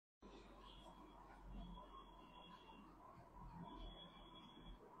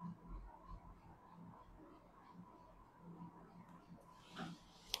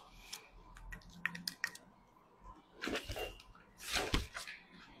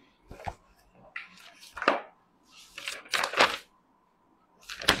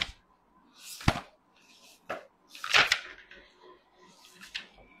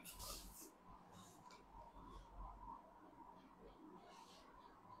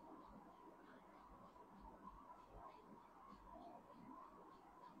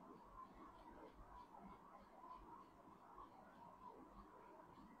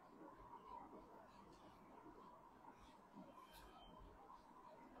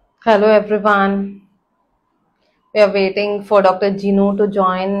Hello everyone. We are waiting for Dr. Ginu to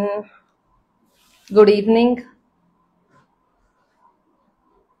join. Good evening.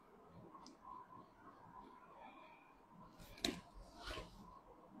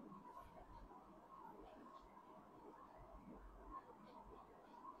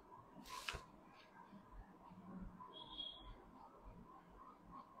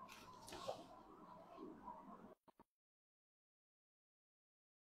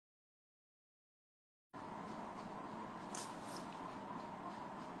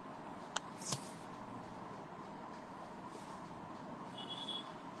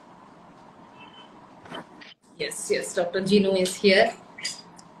 Yes, Dr. Ginu is here.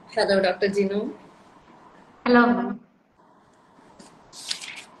 Hello, Dr. Ginu. Hello.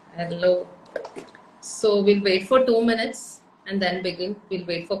 Hello. So we'll wait for 2 minutes and then begin. We'll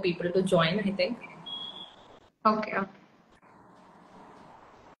wait for people to join, I think. Okay.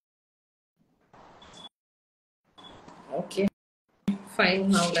 Okay,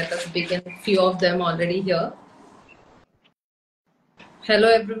 fine. Now let us begin. Few of them already here. Hello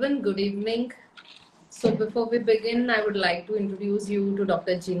everyone. Good evening. So before we begin, I would like to introduce you to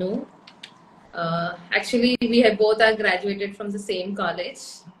Dr. Ginu. Actually, we have both are graduated from the same college,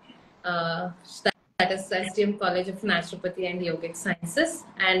 uh, that is STM College of Naturopathy and Yogic Sciences.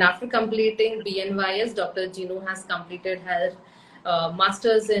 And after completing BNYS, Dr. Ginu has completed her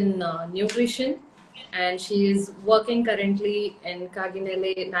Masters in Nutrition, and she is working currently in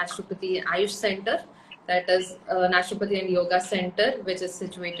Kaginele Naturopathy Ayush Center, that is Naturopathy and Yoga Center, which is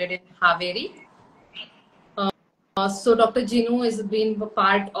situated in Haveri. So Dr. Ginu has been a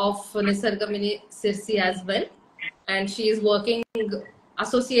part of Nisargamini Sirsi as well, and she is working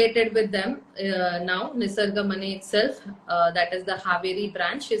associated with them now. Nisargamani itself, that is the Haveri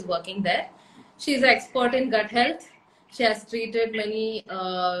branch, she is working there. She is an expert in gut health. She has treated many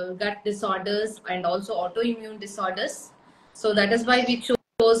gut disorders and also autoimmune disorders. So that is why we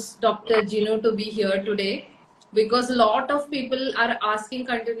chose Dr. Ginu to be here today, because a lot of people are asking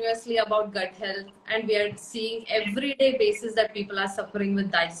continuously about gut health, and we are seeing everyday basis that people are suffering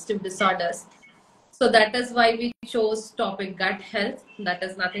with digestive disorders. So that is why we chose topic gut health, that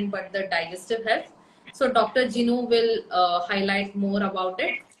is nothing but the digestive health. So Dr. Ginu will highlight more about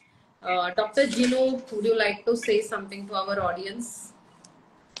it. Dr. Ginu, would you like to say something to our audience?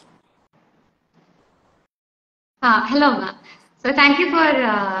 Hello, ma'am. So thank you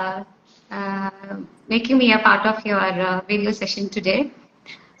for making me a part of your video session today.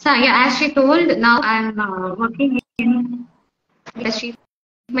 So yeah, as she told, now I'm working in the Chief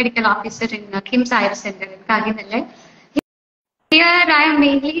Medical Officer in KIMS Ayur Center in Kaginale. Here I am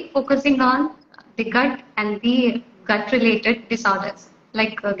mainly focusing on the gut and the gut-related disorders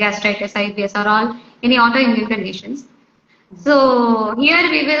like gastritis, IBS, or all any autoimmune conditions. So here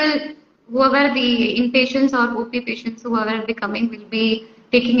we will, whoever the inpatients or OP patients, whoever will be coming, will be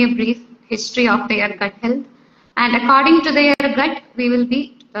taking a brief history of their gut health, and according to their gut, we will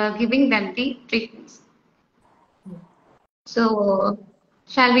be giving them the treatments. So,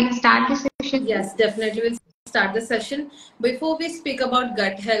 shall we start the session? Yes, definitely. We'll start the session. Before we speak about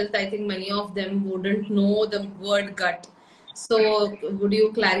gut health, I think many of them wouldn't know the word gut. So, would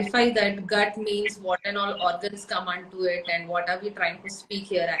you clarify that gut means what and all organs come onto it, and what are we trying to speak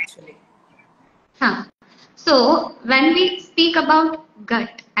here actually? Huh. So, when we speak about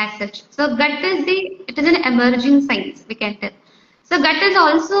gut as such, so gut is it is an emerging science, we can tell. So, gut is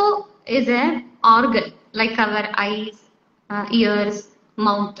also is an organ like our eyes, ears,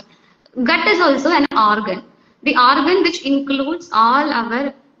 mouth. Gut is also an organ. The organ which includes all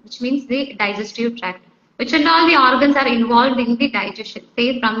our, which means the digestive tract, which and all the organs are involved in the digestion,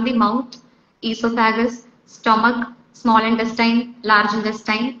 say from the mouth, esophagus, stomach, small intestine, large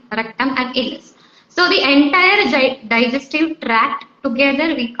intestine, rectum, and anus. So the entire digestive tract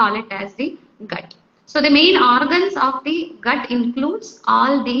together we call it as the gut. So the main organs of the gut includes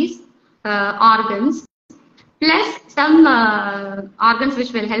all these organs plus some organs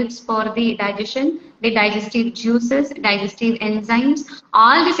which will help for the digestion, the digestive juices, digestive enzymes,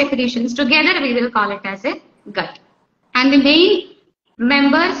 all the secretions together we will call it as a gut. And the main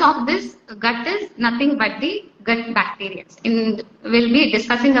members of this gut is nothing but the gut bacteria. We'll be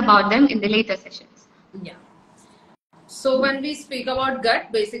discussing about them in the later sessions. Yeah. So when we speak about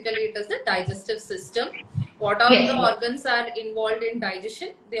gut, basically it is the digestive system. What all the organs are involved in digestion,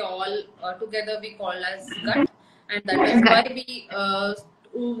 they all together we call as gut, and that is why we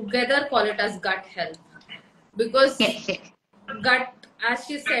together call it as gut health. Because gut, as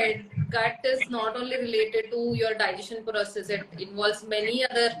she said, gut is not only related to your digestion process, it involves many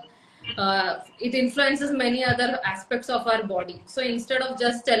other it influences many other aspects of our body. So instead of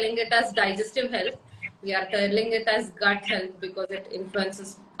just telling it as digestive health, we are telling it as gut health because it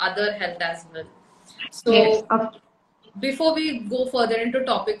influences other health as well. Yes. So before we go further into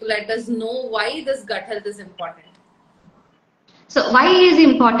topic, let us know why this gut health is important. So why is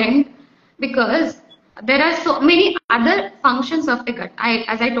important? Because there are so many other functions of the gut.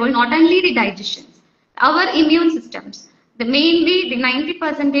 As I told, not only the digestion, our immune systems. The mainly the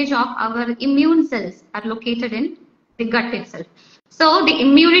 90% of our immune cells are located in the gut itself. So the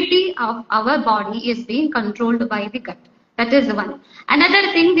immunity of our body is being controlled by the gut. That is one.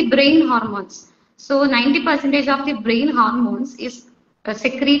 Another thing, the brain hormones. So 90% of the brain hormones is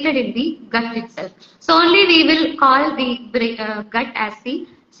secreted in the gut itself. So only we will call the gut as the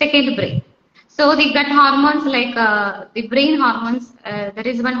second brain. So the gut hormones like the brain hormones, there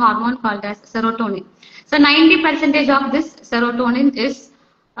is one hormone called as serotonin. So 90% of this serotonin is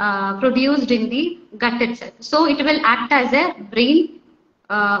produced in the gut itself. So it will act as a brain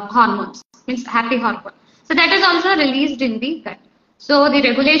hormones, means happy hormone. So that is also released in the gut. So the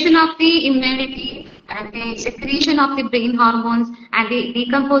regulation of the immunity and the secretion of the brain hormones and the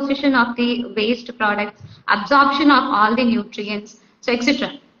decomposition of the waste products, absorption of all the nutrients, so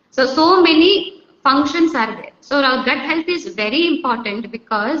etc. So many functions are there. So our gut health is very important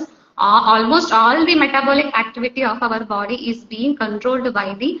because almost all the metabolic activity of our body is being controlled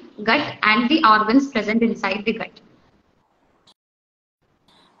by the gut and the organs present inside the gut.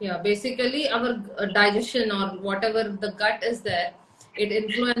 Yeah, basically our digestion or whatever the gut is there, it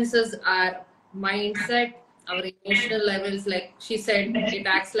influences our mindset, our emotional levels. Like she said, it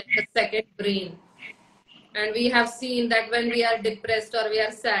acts like a second brain. And we have seen that when we are depressed or we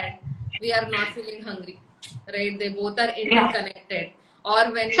are sad, we are not feeling hungry, right? They both are Yeah. interconnected.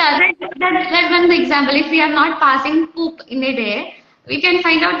 Or when So that's one example. If we are not passing poop in a day, we can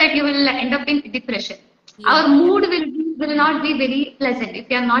find out that you will end up in depression. Our yeah, mood will not be very pleasant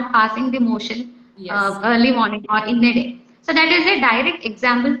if you are not passing the motion yes, early morning or in a day. So that is a direct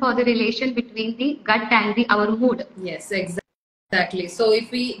example for the relation between the gut and the our mood. yes, exactly. So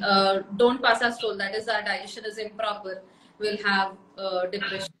if we don't pass our stool, that is our digestion is improper, we'll have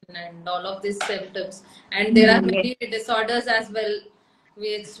depression and all of these symptoms. And there are Yes. many disorders as well,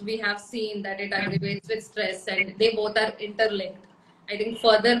 which we have seen that it aggravates with stress, and they both are interlinked. I think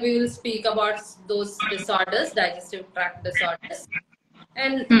further we will speak about those disorders, digestive tract disorders.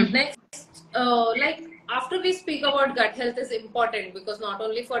 And Hmm. next, like after we speak about gut health is important because not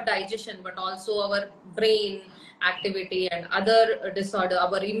only for digestion but also our brain activity and other disorder,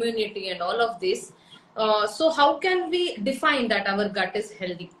 our immunity and all of this. So how can we define that our gut is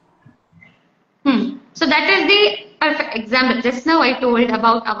healthy? So that is the perfect example. Just now I told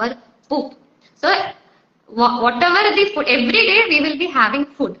about our poop. So whatever the food, every day we will be having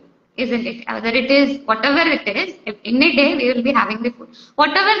food, isn't it? Whether it is whatever it is, in a day we will be having the food.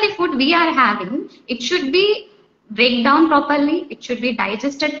 Whatever the food we are having, it should be break down properly. It should be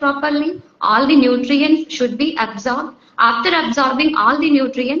digested properly. All the nutrients should be absorbed. After absorbing all the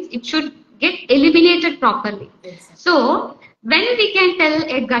nutrients, it should get eliminated properly. Exactly. So when we can tell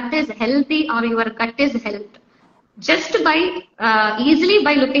a gut is healthy or your gut is health, just by easily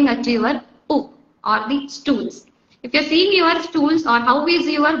by looking at your poop or the stools. If you're seeing your stools or how is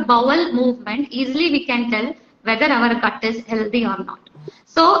your bowel movement, easily we can tell whether our gut is healthy or not.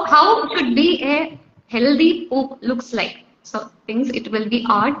 So how should be a healthy poop looks like? So things it will be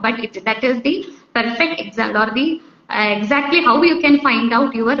odd, but that is the perfect example or the exactly how you can find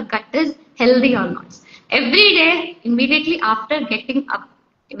out your gut is healthy or not. Every day, immediately after getting up,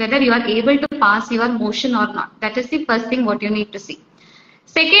 whether you are able to pass your motion or not. That is the first thing what you need to see.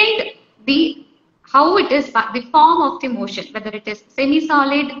 Second, the how it is the form of the motion, whether it is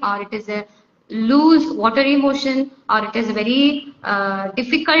semi-solid or it is a loose watery motion or it is very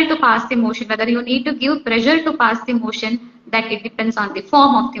difficult to pass the motion, whether you need to give pressure to pass the motion, that it depends on the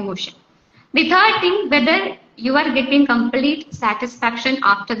form of the motion. The third thing, whether you are getting complete satisfaction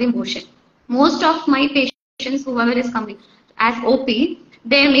after the motion. Most of my patients, whoever is coming as OP,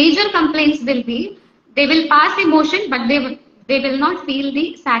 their major complaints will be they will pass the motion, but they will not feel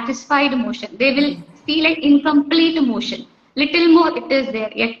the satisfied motion. They will feel an incomplete motion. Little more it is there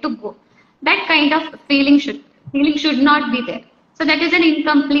yet to go. That kind of feeling should not be there. So that is an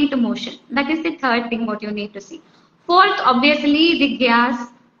incomplete motion. That is the third thing what you need to see. Fourth, obviously the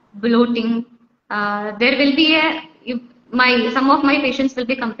gas, bloating. There will be a some of my patients will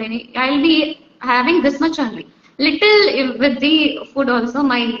be complaining. I'll be having this much only. Little with the food also,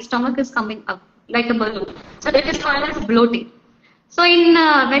 my stomach is coming up like a balloon. So that is called as bloating. So in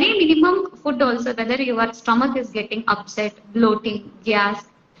very minimum food also, whether your stomach is getting upset, bloating, gas.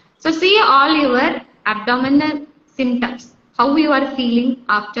 So see all your abdominal symptoms, how you are feeling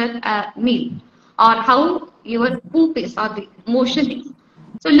after a meal, or how your poop is or the motion is.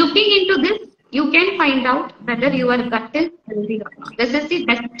 So looking into this, you can find out whether your gut is healthy or not. This is the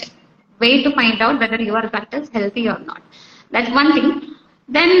best way to find out whether your gut is healthy or not. That's one thing.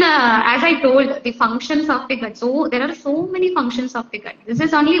 Then, as I told, the functions of the gut. So there are so many functions of the gut. This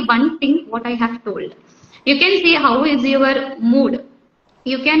is only one thing what I have told. You can see how is your mood.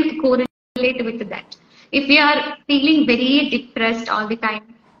 You can correlate with that. If you are feeling very depressed all the time,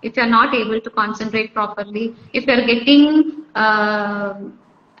 if you are not able to concentrate properly, if you are getting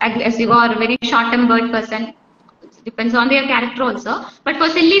aggressive or a very short-tempered person, depends on their character also. But for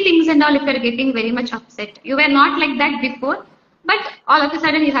silly things and all, if you are getting very much upset, you were not like that before, but all of a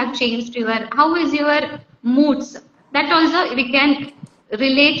sudden you have changed your, how is your moods? That also we can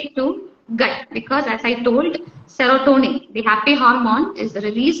relate to gut, because as I told, serotonin, the happy hormone, is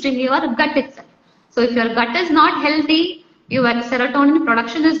released in your gut itself. So if your gut is not healthy, your serotonin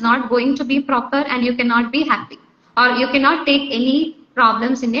production is not going to be proper and you cannot be happy, or you cannot take any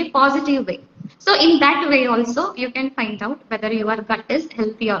problems in a positive way. So in that way also you can find out whether your gut is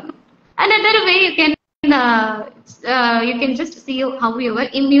healthy or not. Another way you can just see how your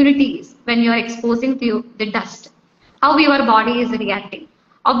immunity is when you are exposing to the dust, how your body is reacting.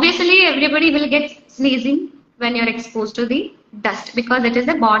 Obviously, everybody will get sneezing when you are exposed to the dust because it is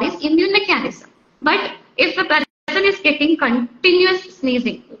the body's immune mechanism. But if a person is getting continuous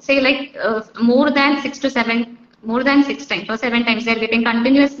sneezing, say like more than 6 or 7 times they are getting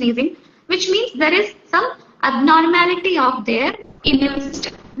continuous sneezing, which means there is some abnormality of their immune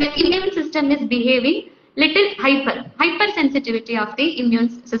system. The immune system is behaving little hypersensitivity of the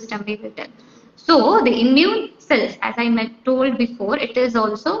immune system, we will tell. So the immune cells, as I told before, it is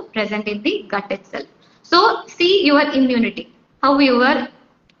also present in the gut itself. So see your immunity, how your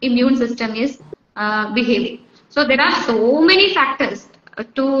immune system is behaving. So there are so many factors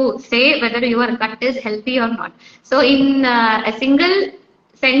to say whether your gut is healthy or not. So in a single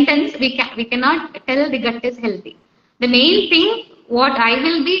sentence, we cannot tell the gut is healthy. The main thing what I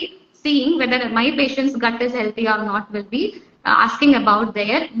will be seeing whether my patient's gut is healthy or not will be asking about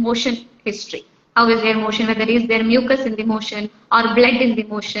their motion history. How is their motion? Whether is there mucus in the motion or blood in the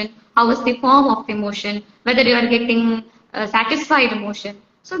motion? How is the form of the motion? Whether you are getting satisfied motion.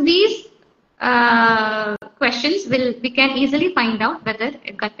 So these questions we can easily find out whether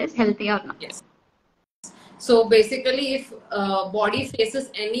a gut is healthy or not. Yes. So basically, if body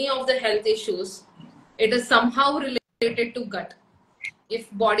faces any of the health issues, it is somehow related to gut. If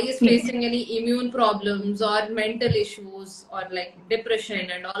body is facing any immune problems or mental issues or like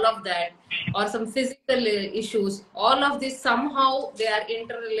depression and all of that, or some physical issues, all of this somehow they are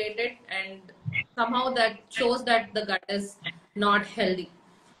interrelated, and somehow that shows that the gut is not healthy.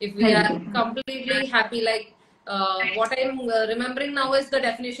 If we are completely happy, like what I'm remembering now is the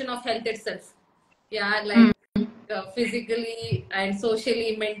definition of health itself. Yeah, like physically and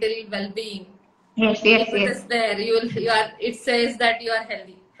socially, mentally well-being. Yes. If it is there, it says that you are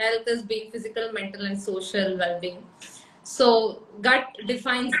healthy. Health is being physical, mental, and social well-being. So gut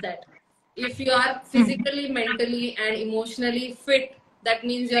defines that. If you are physically, mentally, and emotionally fit, that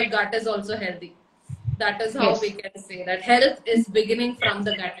means your gut is also healthy. That is how we can say that health is beginning from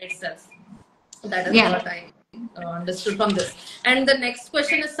the gut itself. That is what I understood from this. And the next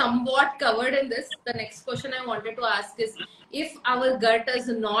question is somewhat covered in this. The next question I wanted to ask is, if our gut is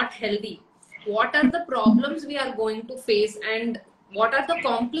not healthy, what are the problems we are going to face and what are the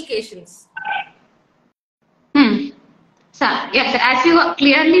complications? So yes, as you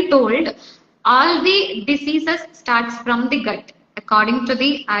clearly told, all the diseases starts from the gut. According to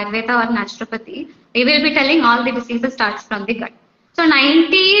the Ayurveda or naturopathy, we will be telling all the diseases starts from the gut. So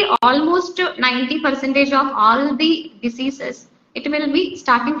almost 90% of all the diseases, it will be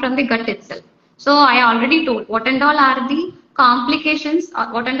starting from the gut itself. So I already told what and all are the complications,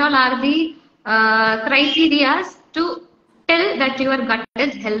 or what and all are the criteria to tell that your gut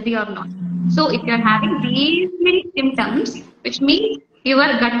is healthy or not. So if you are having these many symptoms, which means your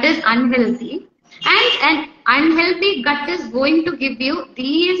gut is unhealthy, and an unhealthy gut is going to give you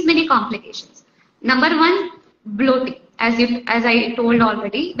these many complications. Number one, bloating. As I told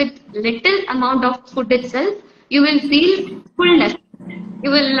already, with little amount of food itself, you will feel fullness. You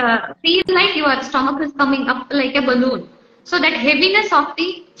will feel like your stomach is coming up like a balloon. So that heaviness of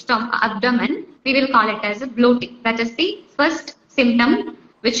the stomach, abdomen, we will call it as a bloating. That is the first symptom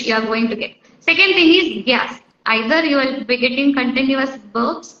which you are going to get. Second thing is gas. Either you will be getting continuous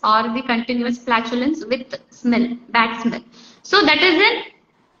burps or the continuous flatulence with smell, bad smell. So that is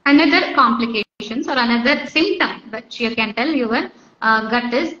another complications or another symptom which you can tell your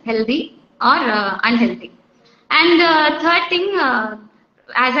gut is healthy or unhealthy. And third thing,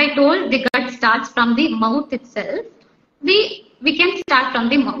 as I told, the gut starts from the mouth itself. We can start from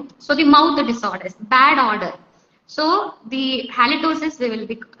the mouth. So the mouth disorders, bad odor. So the halitosis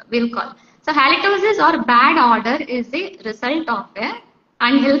will call. So halitosis or bad odor is the result of a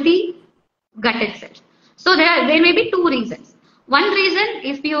unhealthy gut itself. So there may be two reasons. One reason,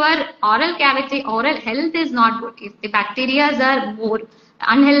 if your oral cavity, oral health is not good, if the bacteria are more,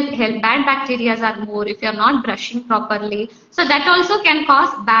 bad bacteria are more, if you are not brushing properly, so that also can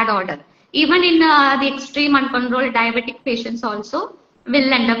cause bad odor. Even in the extreme uncontrolled diabetic patients also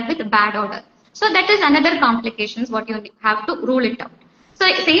will end up with bad odor. So that is another complications what you have to rule it out. So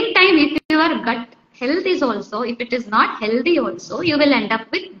at the same time, if your gut health is also, if it is not healthy also, you will end up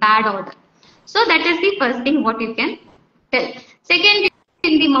with bad odor. So that is the first thing what you can tell. Second,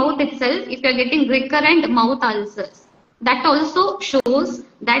 in the mouth itself, if you are getting recurrent mouth ulcers, that also shows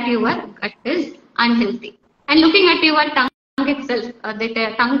that your gut is unhealthy. And looking at your tongue itself,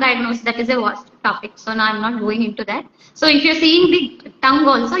 the tongue diagnosis, that is a vast topic. So now I'm not going into that. So if you're seeing the tongue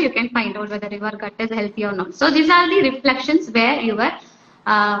also, you can find out whether your gut is healthy or not. So these are the reflections where your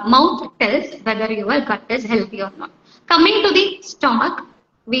mouth tells whether your gut is healthy or not. Coming to the stomach,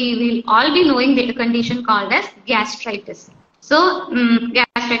 we will all be knowing the condition called as gastritis. So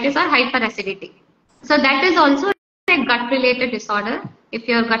gastritis or hyperacidity. So that is also a gut related disorder. If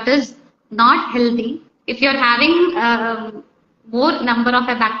your gut is not healthy, if you're having more number of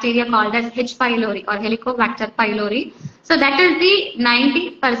a bacteria called as H. pylori or Helicobacter pylori, so that is the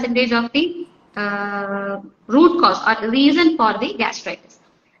 90% of the root cause or reason for the gastritis,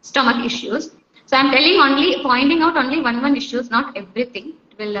 stomach issues. So I'm pointing out only one issues, not everything.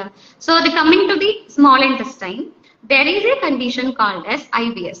 So the coming to the small intestine, there is a condition called as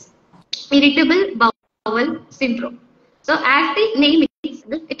IBS, irritable bowel syndrome. So as the name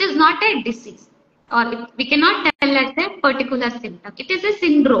itself, it is not a disease, or we cannot tell as a particular symptom. It is a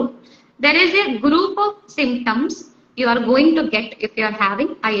syndrome. There is a group of symptoms you are going to get if you are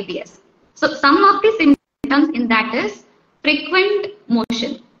having IBS. So some of the symptoms in that is frequent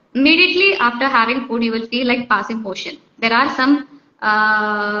motion. Immediately after having food, you will feel like passing motion. There are some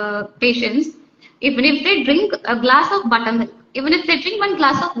patients, even if they drink a glass of buttermilk, even if they drink one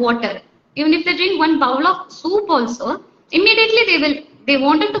glass of water, even if they drink one bowl of soup also, immediately they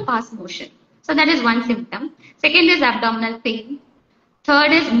wanted to pass motion. So that is one symptom. Second is abdominal pain.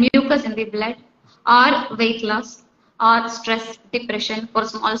 Third is mucus in the blood, or weight loss, or stress, depression. For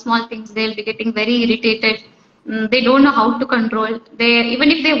small things, they will be getting very irritated. They don't know how to control.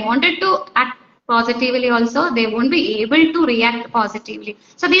 Even if they wanted to act positively also, they won't be able to react positively.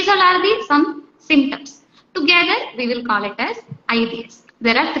 So these all are the some symptoms. Together, we will call it as IBS.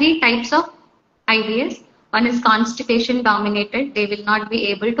 There are three types of IBS. One is constipation dominated. They will not be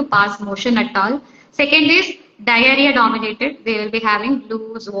able to pass motion at all. Second is diarrhea dominated. They will be having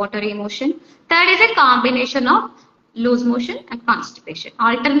loose, watery motion. Third is a combination of loose motion and constipation.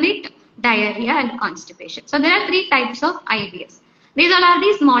 Alternate diarrhea and constipation. So there are three types of IBS. These all are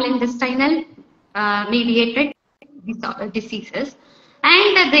the small intestinal mediated diseases.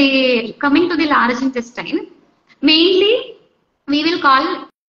 And coming to the large intestine, mainly we will call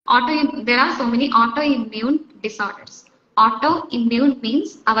there are so many autoimmune disorders. Autoimmune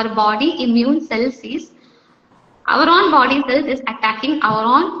means our body immune cells is, our own body cells is attacking our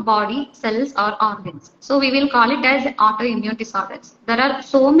own body cells or organs. So we will call it as autoimmune disorders. There are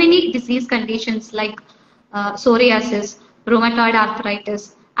so many disease conditions like psoriasis, rheumatoid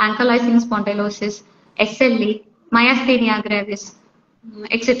arthritis, ankylosing spondylosis, SLE, myasthenia gravis,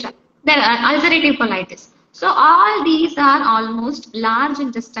 etc. There are ulcerative colitis. So all these are almost large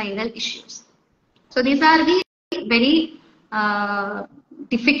intestinal issues. So these are the very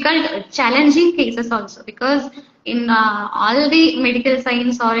difficult, challenging cases also, because in all the medical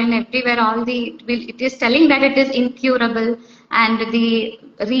science or in everywhere, it is telling that it is incurable, and the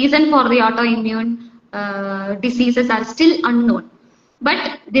reason for the autoimmune diseases are still unknown.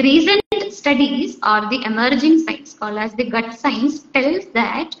 But the recent studies or the emerging science called as the gut science tells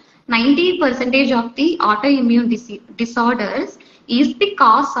that 90% of the autoimmune disorders is the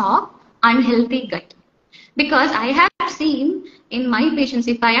cause of unhealthy gut. Because I have seen in my patients,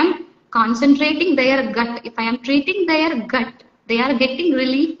 if I am concentrating their gut, if I am treating their gut, they are getting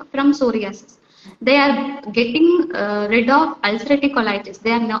relief from psoriasis. They are getting rid of ulcerative colitis.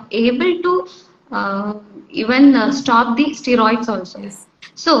 They are now able to even stop the steroids also. Yes.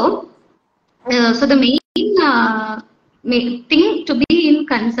 So the main thing to be in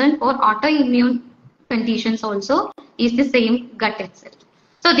concern for autoimmune conditions also is the same gut itself.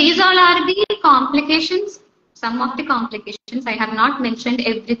 So these all are the complications. some of the complications. I have not mentioned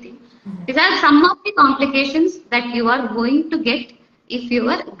everything. These are some of the complications that you are going to get if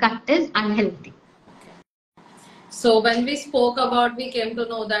your gut is unhealthy. So when we spoke about, we came to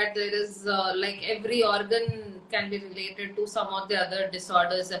know that there is like every organ can be related to some of the other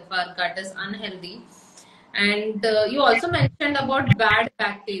disorders if our gut is unhealthy. And you also mentioned about bad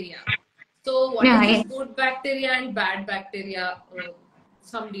bacteria. So what is Yeah, this yes. good bacteria and bad bacteria?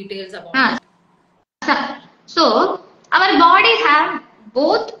 Some details about it. So our body have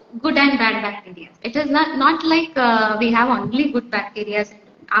both good and bad bacteria. It is not like we have only good bacteria.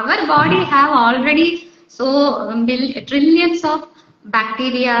 Our body have already trillions of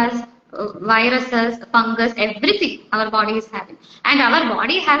bacteria, viruses, fungus, everything our body is having, and our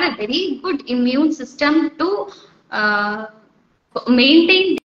body have a very good immune system to uh,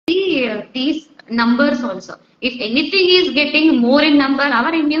 maintain these numbers also. If anything is getting more in number,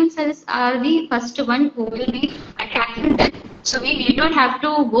 our immune cells are the first one who will be attacking them. So we need not have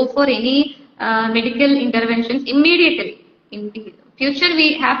to go for any medical interventions immediately. In the future,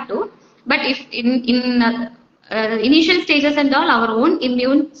 we have to, but if in initial stages and all, our own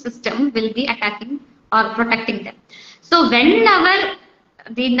immune system will be attacking or protecting them. So whenever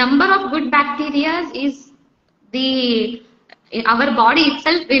the number of good bacteria is the in our body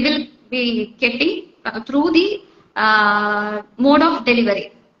itself, we will be getting through the mode of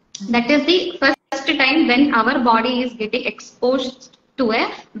delivery. That is the first time when our body is getting exposed to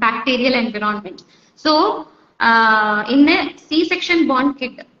a bacterial environment. So in a c-section born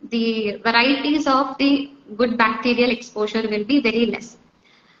kid, the varieties of the good bacterial exposure will be very less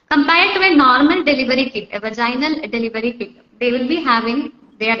compared to a normal delivery kit, a vaginal delivery kit. They will be having,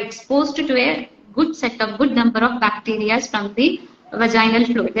 they are exposed to a good set of good number of bacteria from the vaginal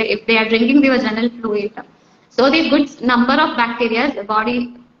fluid. If they are drinking the vaginal fluid, so the good number of bacteria,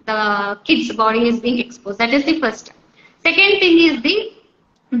 the kid's body is being exposed. That is the first. Second thing is the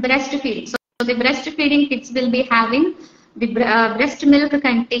breastfeeding. So the breastfeeding kids will be having the breast milk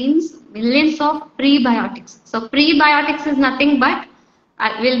contains millions of prebiotics. So prebiotics is nothing but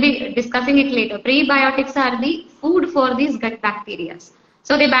we'll be discussing it later. Prebiotics are the food for these gut bacteria.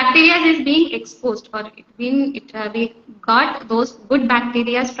 So the bacteria is being exposed, or we got those good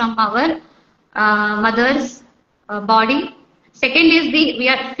bacteria from our mother's body. Second is we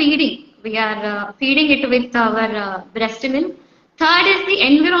are feeding it with our breast milk. Third is the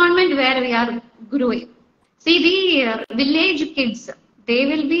environment where we are growing. See, the village kids, they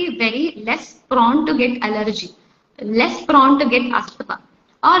will be very less prone to get allergy, less prone to get asthma,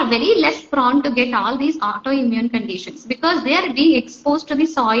 or very less prone to get all these autoimmune conditions because they are being exposed to the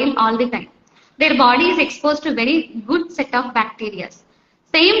soil all the time. Their body is exposed to very good set of bacteria.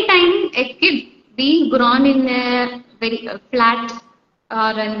 Same time, a kid being grown in a very flat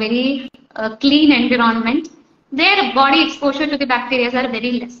or a very clean environment, their body exposure to the bacteria are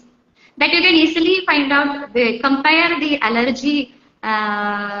very less. That you can easily find out, compare the allergy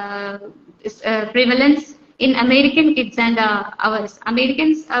prevalence in American kids and ours.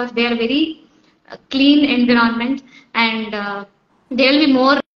 Americans, they are very clean environment, and they will be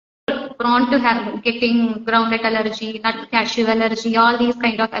more prone to have getting groundnut allergy, nut cashew allergy, all these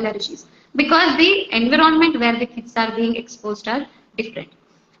kind of allergies because the environment where the kids are being exposed are different.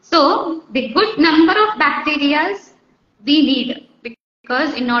 So the good number of bacteria we need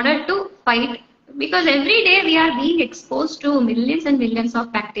because in order to fight, because every day we are being exposed to millions and millions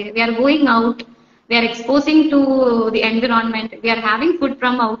of bacteria. We are going out, we are exposing to the environment, we are having food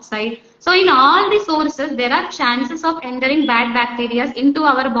from outside. So in all the sources, there are chances of entering bad bacteria into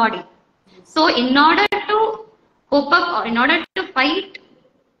our body. So in order to cope up or in order to fight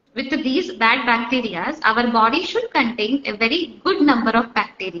with these bad bacteria, our body should contain a very good number of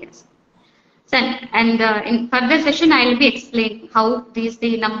bacteria. So, and in further session, I will be explaining how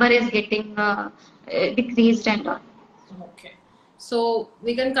the number is getting decreased and all. Okay. So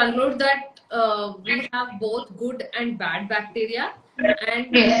we can conclude that we have both good and bad bacteria, and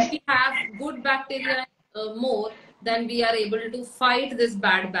Yes. if we have good bacteria more, then we are able to fight this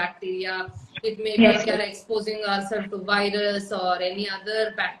bad bacteria. It may be Yes. we are exposing ourselves to virus or any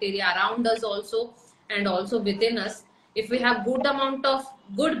other bacteria around us also, and also within us. If we have good amount of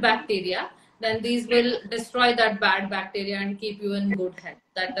good bacteria, then these will destroy that bad bacteria and keep you in good health.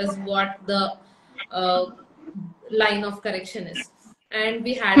 That is what the line of correction is. And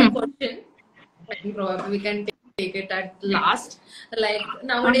we had a question, and probably we can take it at last. Like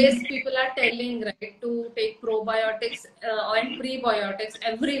nowadays, people are telling, right, to take probiotics and prebiotics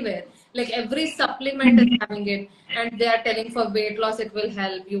everywhere. Like every supplement is having it, and they are telling for weight loss it will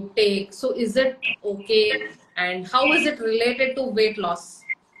help you take. So is it okay? And how is it related to weight loss,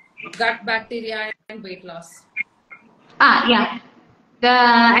 gut bacteria and weight loss? Yeah.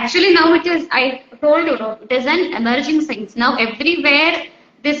 Actually now it is, I told you, no, it is an emerging science. Now everywhere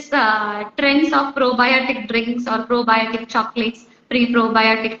this trends of probiotic drinks or probiotic chocolates,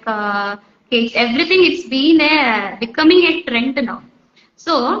 pre-probiotic cakes, everything it's been becoming a trend now.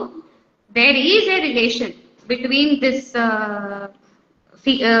 So there is a relation between this gut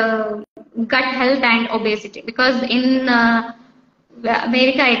health and obesity, because in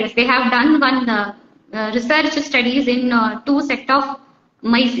America, I guess, they have done one research studies in two set of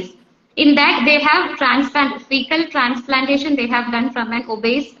mice. In that, they have fecal transplantation they have done from an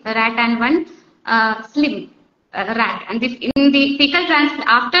obese rat and one slim rat. And in the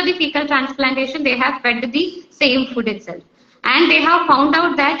after the fecal transplantation, they have fed the same food itself. And they have found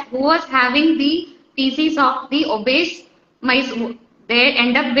out that who was having the feces of the obese mice, they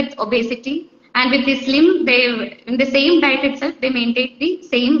end up with obesity, and with the slim, they in the same diet itself they maintain the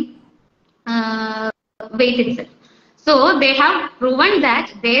same uh, weight itself. So they have proven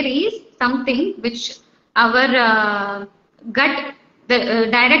that there is something which our gut, the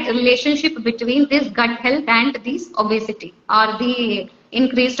direct relationship between this gut health and this obesity or the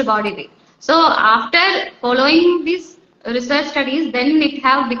increased body weight. So after following these research studies, then it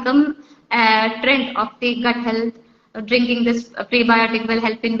have become a trend of the gut health. Drinking this prebiotic will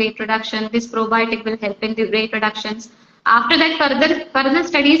help in weight reduction. This probiotic will help in the weight reductions. After that, further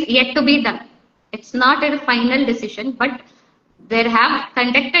studies yet to be done. It's not a final decision, but they have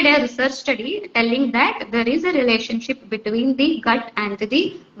conducted a research study telling that there is a relationship between the gut and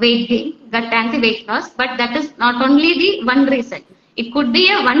the weight gain, gut and the weight loss. But that is not only the one reason. It could be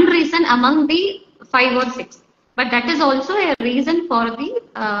a one reason among the 5 or 6. But that is also a reason for the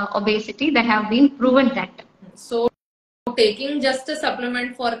obesity. They have been proven that. So taking just a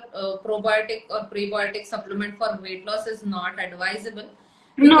supplement for probiotic or prebiotic supplement for weight loss is not advisable,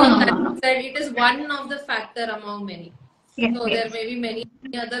 because as you said, it is one of the factor among many. Yes, So yes. there may be many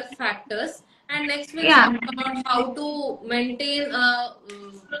other factors. And next we'll talk about how to maintain a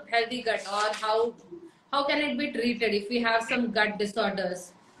healthy gut, or how can it be treated if we have some gut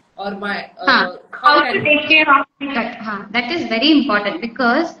disorders, or how to take care of the gut. That is very important,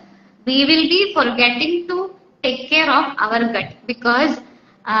 because we will be forgetting to take care of our gut, because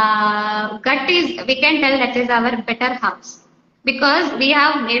gut is, we can tell that is our better house, because we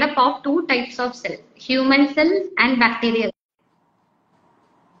have made up of two types of cells, human cells and bacterial.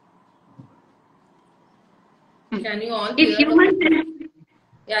 Can you all If hear? human cells,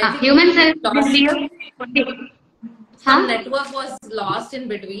 Yeah, I think human cells some network was lost in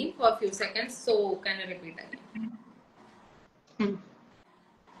between for a few seconds. So can you repeat again?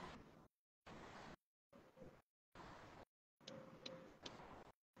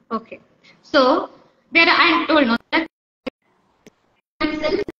 Okay. So there I told no that human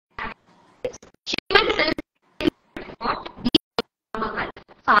cells what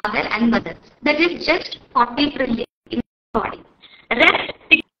father and mother. That is just 40 trillion in the body. Rest.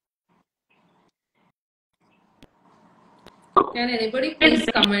 Can anybody please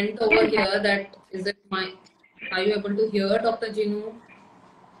comment over here that is it my? Are you able to hear Dr. Jinu?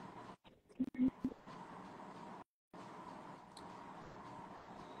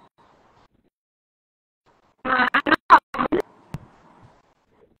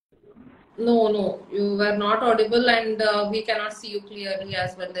 No, you were not audible, and we cannot see you clearly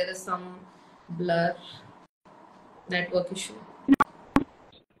as well. There is some blur, network issue.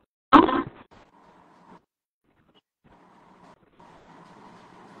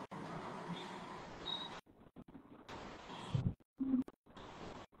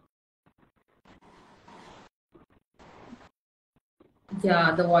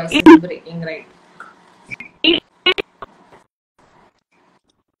 Yeah, the voice is breaking, right?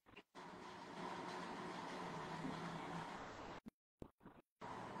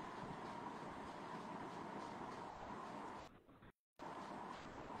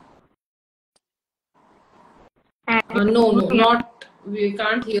 No, not. We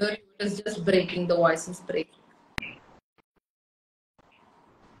can't hear you. It is just breaking. The voice is breaking.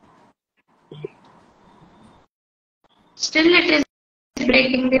 Still, it is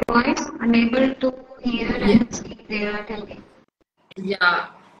breaking the voice. Unable to hear and speak. They are telling. Yeah.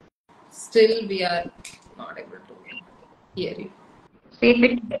 Still, we are not able to hear you.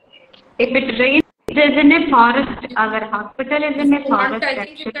 If it rains, is in a forest. Our hospital is in a forest. I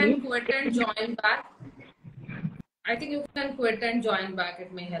think you can quit and join back. I think you can quit and join back.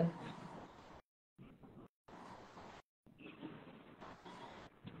 It may help.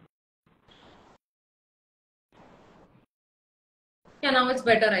 Yeah, now it's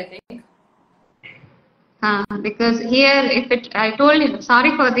better, I think. Because here, if it, I told you,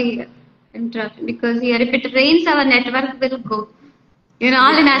 sorry for the interruption, because here if it rains, our network will go.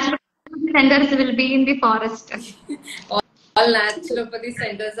 All the Yeah. natural centers will be in the forest. All naturopathy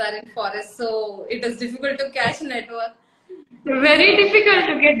centers are in forest, so it is difficult to catch network. Very So difficult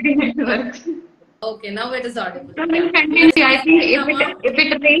yeah. to get the network. Okay, now it is audible. So Yeah. we'll We were continue. I think speaking about. if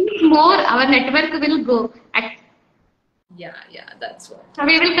it rains more, our network will go. Yeah, that's what. So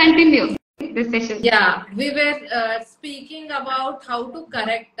we will continue this session. Yeah, we were speaking about how to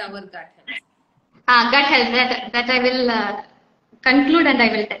correct our gut health. Gut health, that I will conclude and I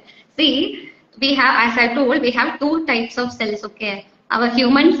will tell. See, we have, as I told, we have two types of cells, okay? Our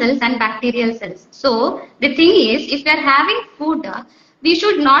human cells and bacterial cells. So the thing is, if we are having food, we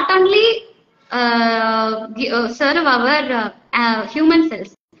should not only serve our human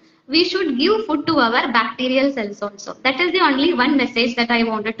cells. We should give food to our bacterial cells also. That is the only one message that I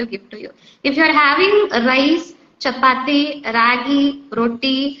wanted to give to you. If you are having rice, chapati, ragi,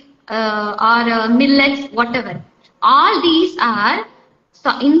 roti, or millets, whatever, all these are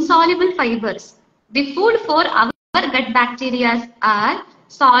insoluble fibers. The food for our gut bacteria are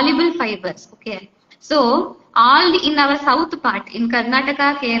soluble fibers. Okay, so all in our south part, in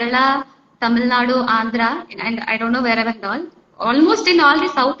Karnataka, Kerala, Tamil Nadu, Andhra, and I don't know wherever and all, almost in all the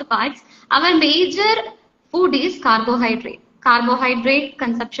south parts, our major food is carbohydrate. Carbohydrate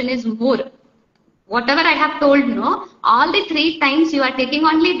consumption is more. Whatever I have told, no, all the three times you are taking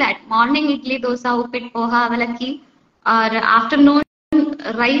only that. Morning idli, dosa, upit, poha, avalaki, or afternoon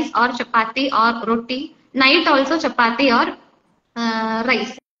rice or chapati or roti. Night also chapati or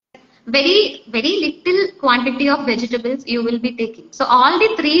rice. Very little quantity of vegetables you will be taking. So all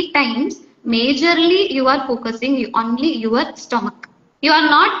the three times, majorly you are focusing only your stomach. You are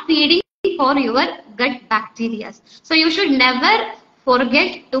not feeding for your gut bacteria. So you should never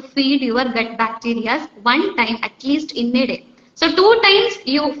forget to feed your gut bacteria one time at least in a day. So two times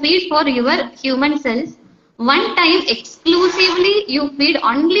you feed for your human cells. One time exclusively you feed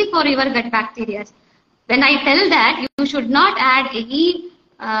only for your gut bacteria. When I tell that you should not add any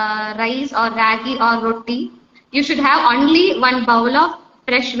rice or ragi or roti, you should have only one bowl of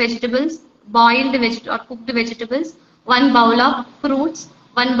fresh vegetables, boiled or cooked vegetables, one bowl of fruits,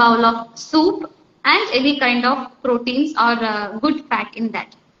 one bowl of soup, and any kind of proteins or good fat in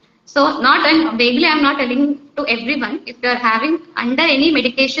that. So, not and vaguely, I'm not telling to everyone. If you're having under any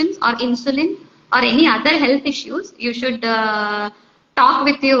medications or insulin or any other health issues, you should talk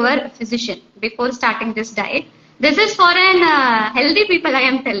with your physician before starting this diet. This is for an healthy people. I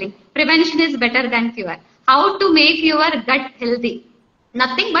am telling. Prevention is better than cure. How to make your gut healthy?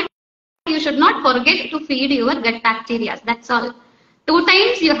 Nothing but you should not forget to feed your gut bacteria. That's all. Two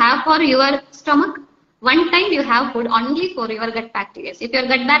times you have for your stomach. One time you have food only for your gut bacteria. If your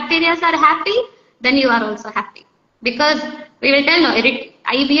gut bacteria are happy, then you are also happy. Because we will tell no,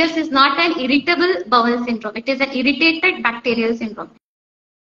 IBS is not an irritable bowel syndrome. It is an irritated bacterial syndrome.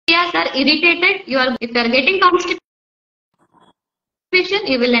 If are irritated, if you are getting constipation,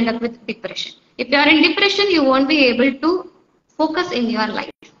 you will end up with depression. If you are in depression, you won't be able to focus in your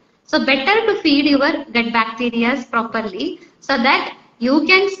life. So better to feed your gut bacteria properly so that you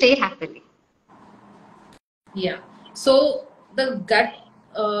can stay happily. Yeah. So the gut,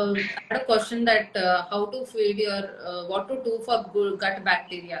 I had a question that how to feed your, what to do for good gut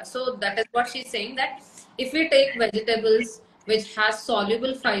bacteria. So that is what she's saying, that if we take vegetables which has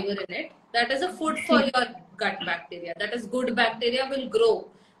soluble fiber in it, that is a food for your gut bacteria. That is, good bacteria will grow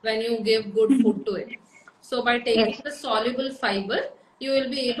when you give good food to it. So by taking Yes. the soluble fiber, you will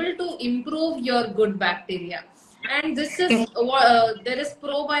be able to improve your good bacteria. And this is Yes. there is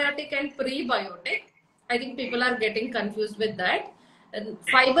probiotic and prebiotic. I think people are getting confused with that. And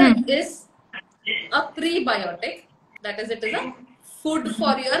fiber Hmm. is a prebiotic, that is, it is a food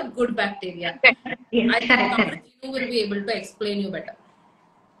for your good bacteria. Yes, I think correct, correct. you will be able to explain you better.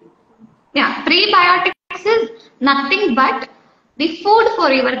 Yeah, prebiotics is nothing but the food for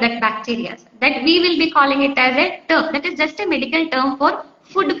your gut bacteria. That we will be calling it as a term. That is just a medical term for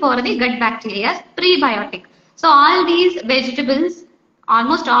food for the gut bacteria, prebiotic. So all these vegetables,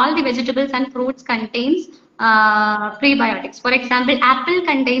 almost all the vegetables and fruits contains prebiotics. For example, apple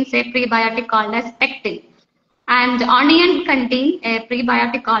contains a prebiotic called as pectin. And onion contain a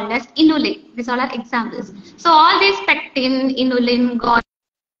prebiotic called as inulin. These all are examples. So all these pectin, inulin,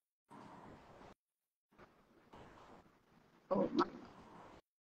 oh my.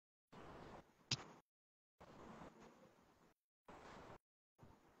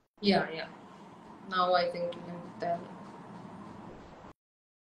 Yeah. Now I think you can tell.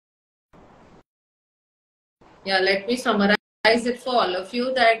 Yeah, let me summarize it for all of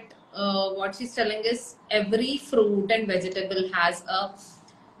you, that what she's telling is every fruit and vegetable has a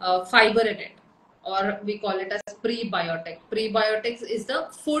fiber in it, or we call it as prebiotic. Prebiotics is the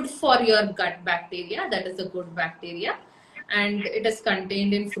food for your gut bacteria, that is the good bacteria, and it is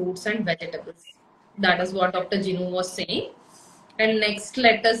contained in fruits and vegetables. That is what Dr. Jinu was saying. And next,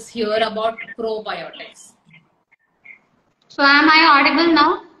 let us hear about probiotics. So am I audible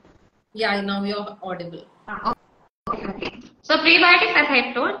now? Yeah, now you're audible. Okay. So prebiotics, as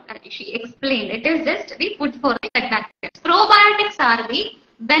I told, she explained, it is just the food for the gut bacteria. Probiotics are the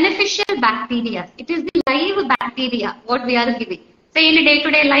beneficial bacteria. It is the live bacteria what we are giving. Say in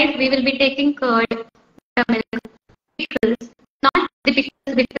day-to-day life, we will be taking curd, milk, pickles, not the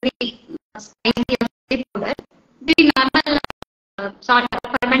pickles with the spicy or the powder, the normal sort of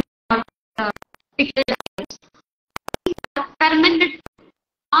fermented pickled items. Fermented,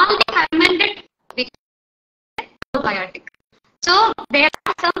 all the fermented which is probiotic. So there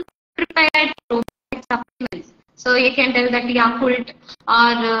are some prepared probiotic supplements. So you can tell that Yakult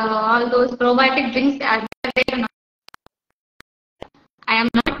or all those probiotic drinks are there. I am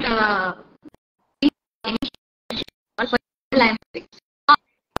not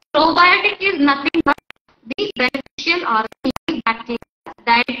probiotic is nothing but the beneficial or the bacteria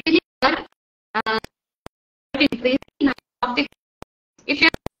that actually are increasing of the. If you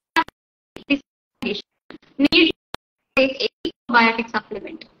have this condition, need to take any probiotic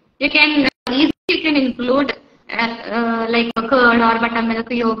supplement. You can easily include like a curd or buttermilk,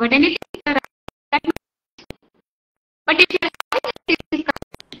 yogurt, anything. But if you have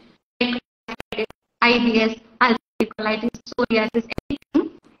like IBS, ulcerative colitis, psoriasis, anything,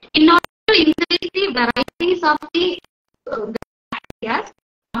 in order to increase the varieties of the bacteria,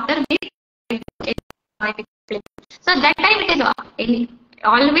 after this, so that time it is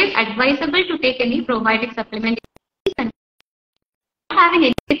always advisable to take any probiotic supplement. Having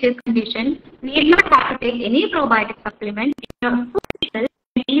any disease condition, need not have to take any probiotic supplement. In your food itself,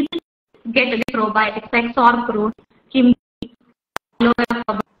 you easily get the probiotics like sauerkraut, kimchi, aloe vera,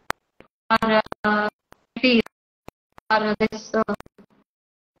 or or this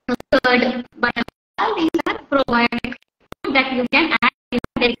curd, but all these are probiotics that you can add in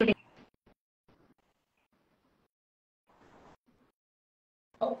day to day.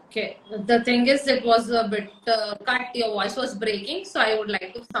 Okay, the thing is, it was a bit cut, your voice was breaking, so I would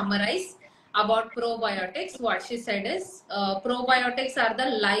like to summarize about probiotics. What she said is, probiotics are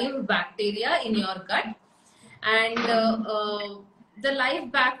the live bacteria in your gut, and the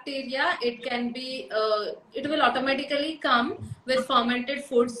live bacteria, it can be, it will automatically come with fermented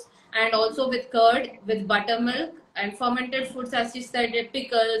foods and also with curd, with buttermilk, and fermented foods, as she said,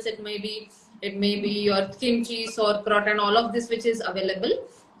 pickles, it may be your kimchi, sauerkraut, and all of this which is available.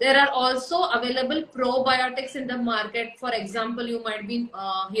 There are also available probiotics in the market. For example, you might be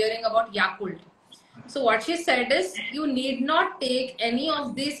hearing about Yakult. So what she said is, you need not take any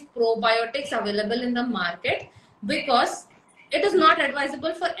of these probiotics available in the market, because it is not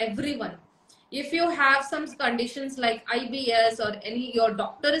advisable for everyone. If you have some conditions like IBS or your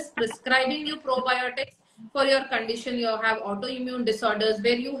doctor is prescribing you probiotics for your condition, you have autoimmune disorders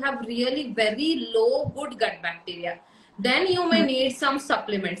where you have really very low good gut bacteria, then you may need some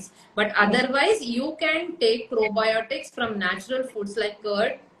supplements. But otherwise, you can take probiotics from natural foods like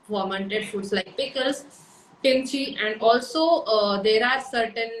curd, fermented foods like pickles, kimchi, and also there are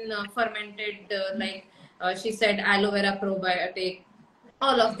certain fermented like she said, aloe vera probiotic.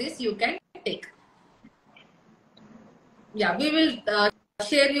 All of this you can take. Yeah, we will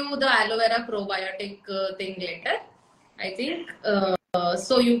share you the aloe vera probiotic thing later, I think.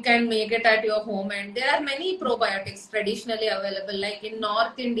 So you can make it at your home, and there are many probiotics traditionally available. Like in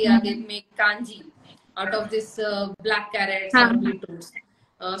North India, they make kanji out of this black carrots or beetroots.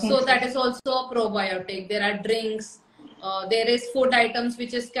 So that is also a probiotic. There are drinks. There is food items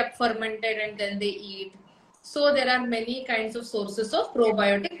which is kept fermented and then they eat. So there are many kinds of sources of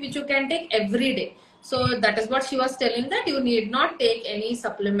probiotic which you can take every day. So that is what she was telling, that you need not take any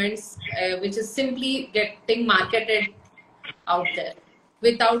supplements which is simply getting marketed out there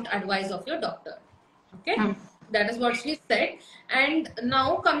without advice of your doctor. Okay, that is what she said. And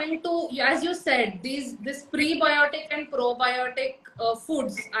now coming to, as you said, this prebiotic and probiotic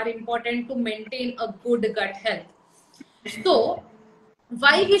foods are important to maintain a good gut health. So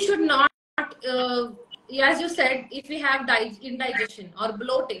why we should not as you said, if we have indigestion or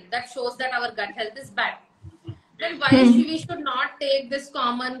bloating, that shows that our gut health is bad. Then why we should not take this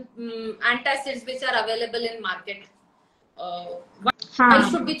common antacids which are available in market? Why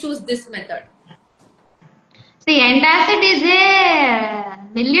should we choose this method? See, antacid is a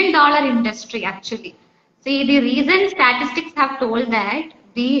 $1 million industry actually. See, the recent statistics have told that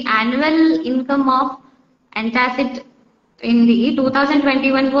the annual income of antacid in the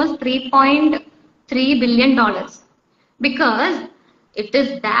 2021 was $3.3 billion, because it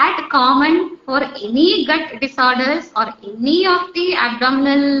is that common for any gut disorders or any of the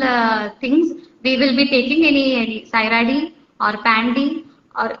abdominal things. We will be taking any Cyradine or Pandi,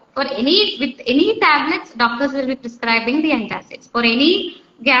 or for any, with any tablets, doctors will be prescribing the antacids for any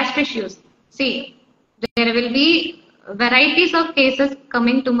gastric issues. See, there will be varieties of cases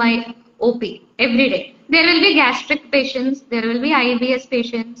coming to my OP every day. There will be gastric patients, there will be IBS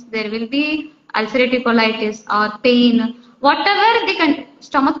patients, there will be ulcerative colitis or pain, whatever the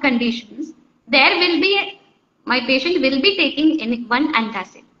stomach conditions, there will be, my patient will be taking one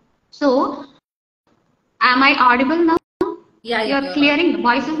antacid. So, am I audible now? Yeah, You are you're clearing. The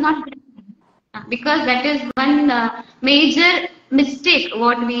voice is not good. Because that is one major mistake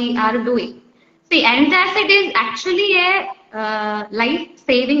what we are doing. See, antacid is actually a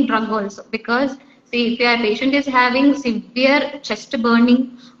life-saving drug also, because see, if your patient is having severe chest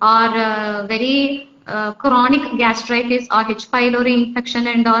burning or very chronic gastritis or H. pylori infection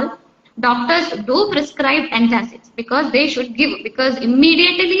and all, doctors do prescribe antacids because they should give, because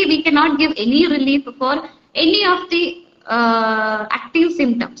immediately we cannot give any relief for any of the active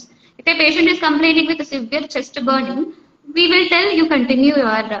symptoms. If a patient is complaining with a severe chest burning, we will tell you continue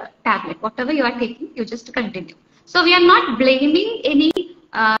your tablet. Whatever you are taking, you just continue. So we are not blaming any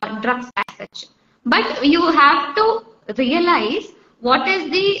drugs as such. But you have to realize what is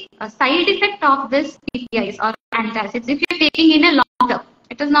the side effect of this PPIs or antacids if you are taking in a long term.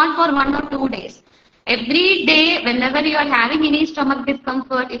 It is not for 1 or 2 days. Every day, whenever you are having any stomach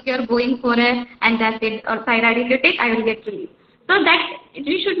discomfort, if you are going for an antacid or Cyradine to take, I will get relief. So that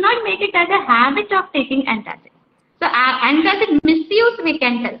we should not make it as a habit of taking antacid. So antacid misuse we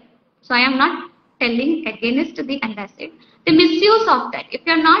can tell. So I am not telling against the antacid. The misuse of that, if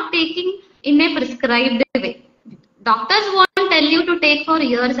you are not taking in a prescribed way, doctors won't tell you to take for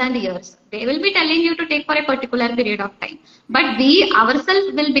years and years. They will be telling you to take for a particular period of time. But we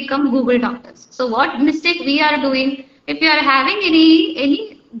ourselves will become Google doctors. So what mistake we are doing? If you are having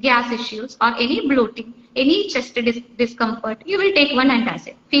any gas issues or any bloating, any chest discomfort, you will take one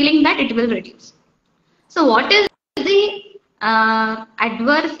antacid, feeling that it will reduce. So what is the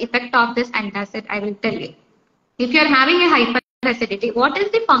adverse effect of this antacid? I will tell you. If you are having a hyperacidity, what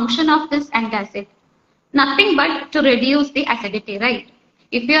is the function of this antacid? Nothing but to reduce the acidity, right?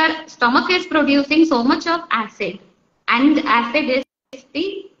 If your stomach is producing so much of acid, and acid is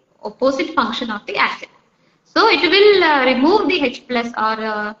the opposite function of the acid. So it will remove the H plus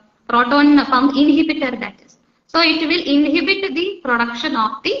or proton pump inhibitor, that is. So it will inhibit the production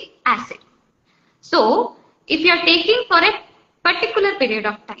of the acid. So if you are taking for a particular period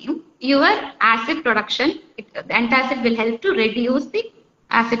of time, your acid production, the antacid will help to reduce the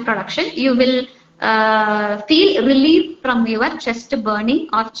acid production. You will feel relief from your chest burning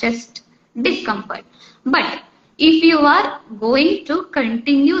or chest discomfort. But if you are going to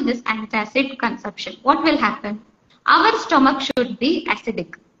continue this antacid consumption, what will happen? Our stomach should be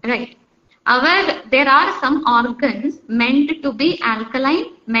acidic, right? There are some organs meant to be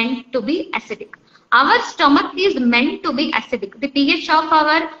alkaline, meant to be acidic. Our stomach is meant to be acidic. The pH of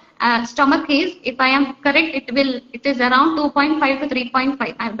our stomach is, if I am correct, it is around 2.5 to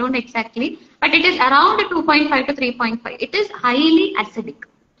 3.5. I don't exactly, but it is around 2.5 to 3.5. It is highly acidic.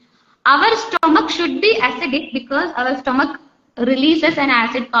 Our stomach should be acidic because our stomach releases an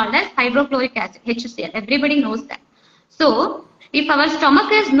acid called as hydrochloric acid, HCl. Everybody knows that. So, if our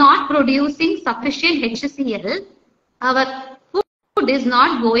stomach is not producing sufficient HCl, our food is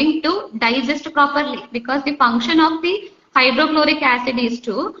not going to digest properly, because the function of the hydrochloric acid is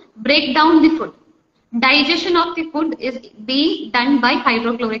to break down the food. Digestion of the food is being done by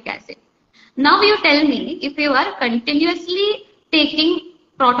hydrochloric acid. Now you tell me, if you are continuously taking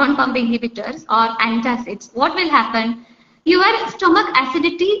proton pump inhibitors or antacids, what will happen? Your stomach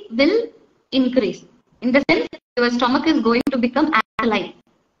acidity will increase. In the sense, your stomach is going to become alkaline,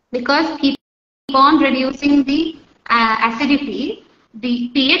 because keep on reducing the acidity, the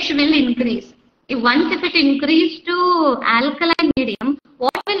pH will increase. If it increases to alkaline medium,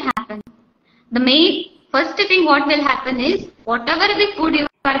 what will happen? The first thing what will happen is, whatever the food you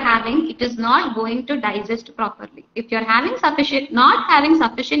are having, it is not going to digest properly. If you are not having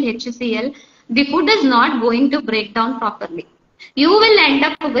sufficient HCl, the food is not going to break down properly. You will end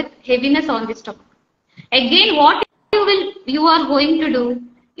up with heaviness on the stomach. Again, what you are going to do,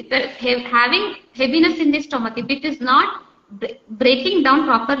 if you are having heaviness in the stomach, if it is not breaking down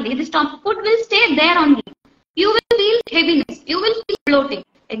properly, the stomach food will stay there only. You will feel heaviness, you will feel bloating.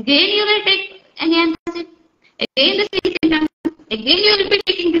 Again, you will take any antacid. Again, the same symptoms. Again, you will be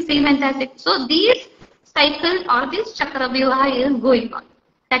taking the same antacid. So these cycle or this chakravyuha is going on.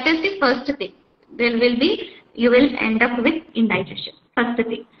 That is the first thing. There will be, you will end up with indigestion. First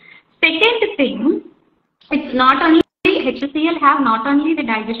thing. Second thing, it's not only HCl have not only the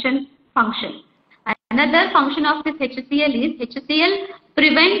digestion function. Another function of this HCl is HCl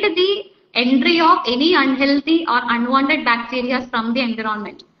prevent the entry of any unhealthy or unwanted bacteria from the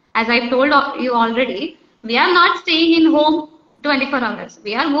environment. As I told you already, we are not staying in home 24 hours.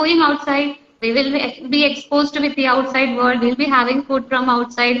 We are going outside. We will be exposed with the outside world. We'll be having food from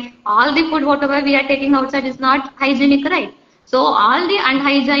outside. All the food, whatever we are taking outside is not hygienic, right? So all the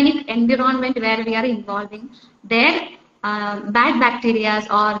unhygienic environment where we are involving, their bad bacteria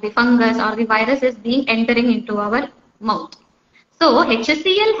or the fungus or the virus is being entering into our mouth. So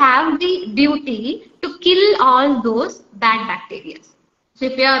HCl have the duty to kill all those bad bacteria. So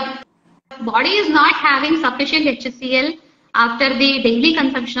if your body is not having sufficient HCl after the daily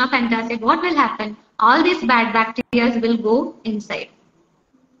consumption of antacid, what will happen? All these bad bacteria will go inside.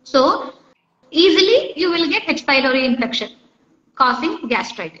 So easily you will get H. pylori infection causing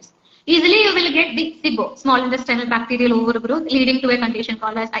gastritis. Easily you will get the SIBO, small intestinal bacterial overgrowth, leading to a condition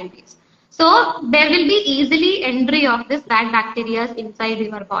called as IBS. So there will be easily entry of this bad bacteria inside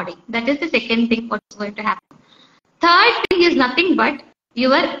your body. That is the second thing what's going to happen. Third thing is nothing but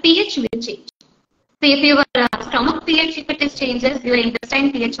your pH will change. So if your stomach pH, if it is changes, your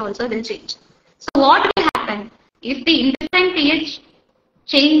intestine pH also will change. So what will happen? If the intestine pH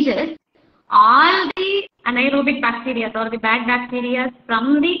changes, all the anaerobic bacteria or the bad bacteria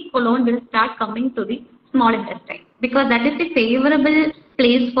from the colon will start coming to the small intestine, because that is the favorable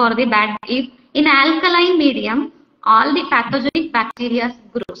place for the bad. If in alkaline medium, all the pathogenic bacteria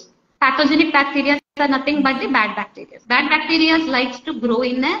grows. Pathogenic bacteria are nothing but the bad bacteria. Bad bacteria likes to grow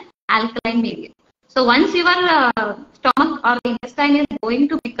in an alkaline medium. So once your stomach or the intestine is going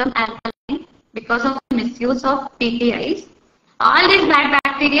to become alkaline because of misuse of PPIs, all these bad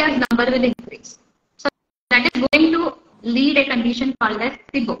bacteria number will increase. So that is going to lead a condition called as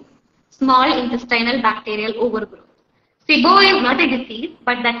SIBO, small intestinal bacterial overgrowth. SIBO is not a disease,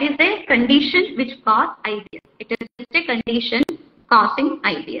 but that is a condition which causes IBS. It is a condition causing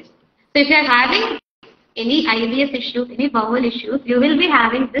IBS. So if you are having any IBS issues, any bowel issues, you will be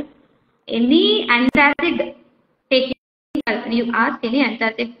having this. Any antacid taking, you ask any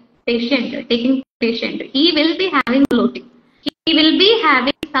antacid patient, taking patient, he will be having bloating. He will be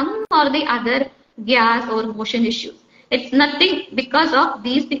having some or the other gas or motion issues. It's nothing because of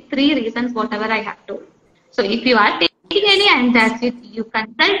these three reasons, whatever I have told. So if you are taking any antacid, you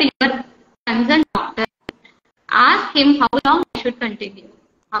consult your concerned doctor. Ask him how long I should continue.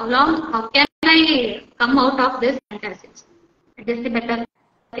 How can I come out of this antacids? It is the better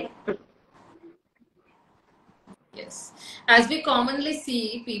thing to do. Yes. As we commonly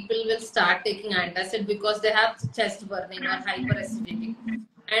see, people will start taking antacid because they have chest burning or hyperacidity.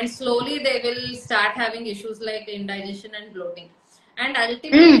 And slowly they will start having issues like indigestion and bloating. And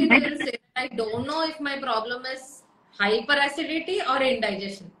ultimately they will say, I don't know if my problem is hyperacidity or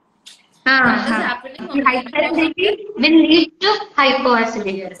indigestion. That is happening only hyperacidity will lead to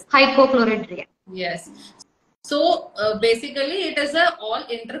hypoacidity, yes. Hypochlorhydria. Yes. So basically it is all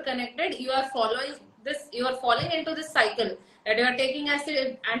interconnected. You are following this, you are falling into this cycle that you are taking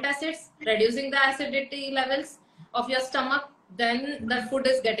antacids, reducing the acidity levels of your stomach, then the food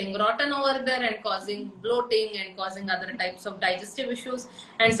is getting rotten over there and causing bloating and causing other types of digestive issues.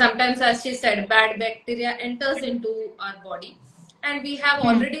 And sometimes, as she said, bad bacteria enters into our body. And we have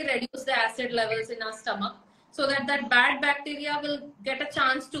already reduced the acid levels in our stomach so that that bad bacteria will get a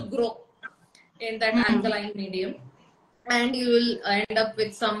chance to grow in that alkaline medium. And you will end up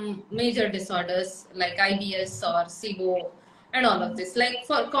with some major disorders like IBS or SIBO and all of this. Like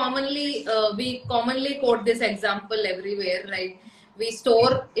for commonly, we commonly quote this example everywhere, right? We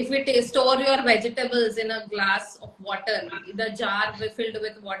store, if we store your vegetables in a glass of water, the jar filled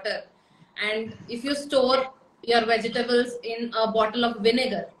with water, and if you store your vegetables in a bottle of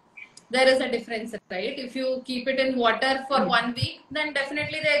vinegar, there is a difference, right? If you keep it in water for 1 week, then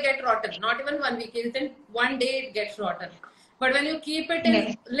definitely they get rotten. Not even 1 week, within 1 day it gets rotten. But when you keep it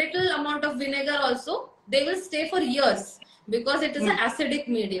in little amount of vinegar also, they will stay for years because it is an acidic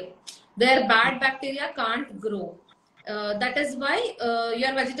medium. Their bad bacteria can't grow. That is why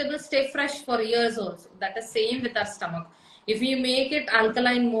your vegetables stay fresh for years also. That is same with our stomach. If we make it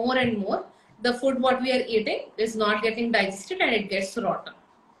alkaline more and more, the food what we are eating is not getting digested and it gets rotten.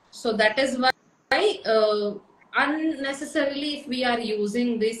 So that is why unnecessarily if we are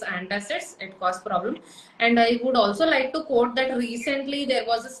using these antacids, it causes problem. And I would also like to quote that recently there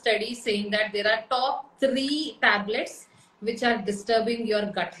was a study saying that there are top 3 tablets which are disturbing your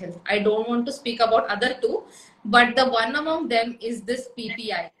gut health. I don't want to speak about other two, but the one among them is this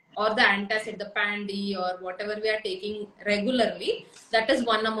PPI or the antacid, the PAN-D or whatever we are taking regularly. That is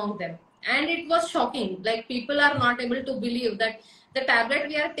one among them. And it was shocking. Like, people are not able to believe that the tablet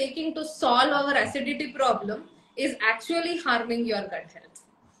we are taking to solve our acidity problem is actually harming your gut health.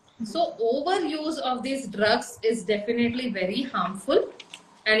 So overuse of these drugs is definitely very harmful,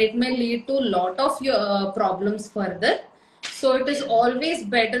 and it may lead to a lot of your problems further. So it is always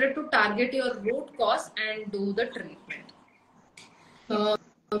better to target your root cause and do the treatment.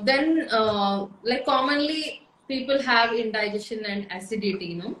 Then, like, commonly people have indigestion and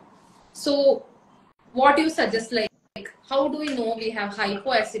acidity, So what do you suggest? Like, how do we know we have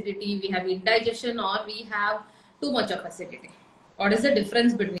hypoacidity, we have indigestion, or we have too much of acidity? What is the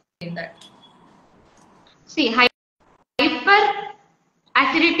difference between that? See,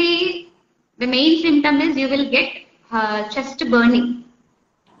 hyperacidity, the main symptom is you will get chest burning.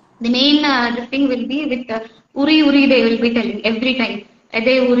 The main the thing will be with uri, they will be telling every time.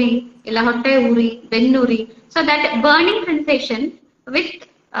 Ede uri, illa hotte uri, ben uri. So that burning sensation with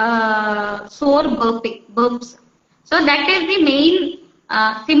sore burps. So that is the main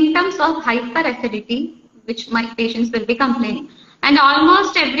symptoms of hyperacidity which my patients will be complaining. And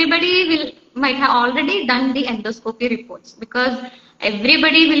almost everybody might have already done the endoscopy reports, because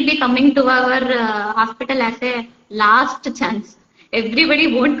everybody will be coming to our hospital as a last chance. Everybody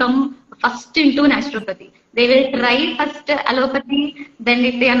won't come first into naturopathy. They will try first allopathy, then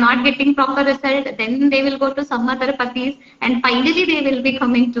if they are not getting proper result, then they will go to some other pathies, and finally they will be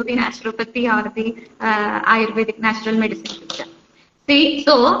coming to the naturopathy or the Ayurvedic natural medicine system. See,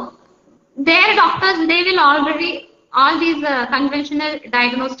 so their doctors, they will already, all these conventional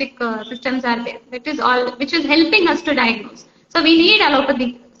diagnostic systems are there, which is helping us to diagnose. So we need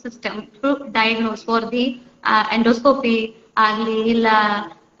allopathic system to diagnose for the endoscopy,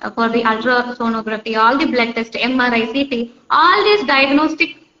 for the ultrasonography, all the blood test, MRI, CT, all these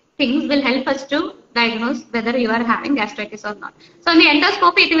diagnostic things will help us to diagnose whether you are having gastritis or not. So in the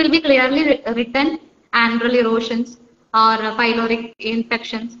endoscopy, it will be clearly written annual erosions or pyloric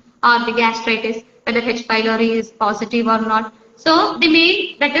infections or the gastritis, whether H. pylori is positive or not. So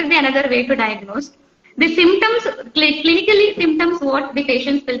that is the another way to diagnose. The symptoms, clinically symptoms, what the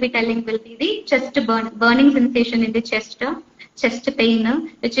patients will be telling will be the chest burning sensation in the chest pain,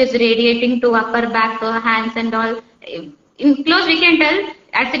 which is radiating to upper back, hands and all. In close, we can tell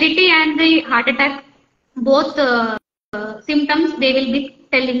acidity and the heart attack, both symptoms, they will be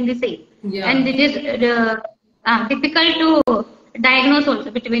telling the same. Yeah. And it is difficult to diagnose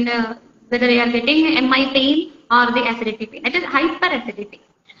also between whether you are getting MI pain or the acidity pain. That is hyperacidity.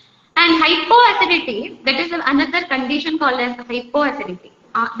 And hypoacidity, that is another condition called as hypoacidity.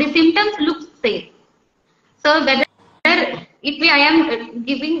 The symptoms look same. So whether if I am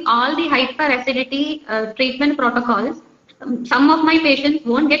giving all the hyperacidity treatment protocols, some of my patients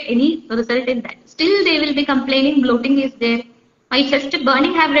won't get any result in that. Still they will be complaining bloating is there. My chest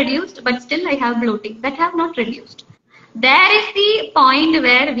burning have reduced, but still I have bloating that have not reduced. There is the point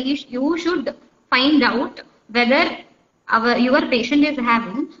where you should find out whether your patient is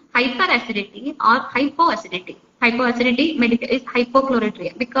having hyperacidity or hypoacidity. Hypoacidity is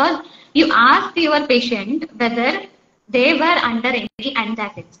hypochlorhydria, because you ask your patient whether they were under any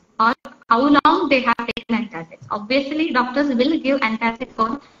antacids or how long they have taken antacids. Obviously, doctors will give antacid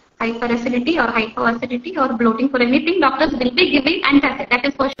for hyperacidity or hypoacidity or bloating. For anything, doctors will be giving antacid, that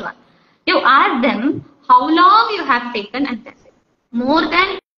is for sure. You ask them how long you have taken antacid. More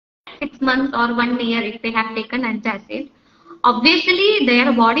than 6 months or 1 year if they have taken antacid, obviously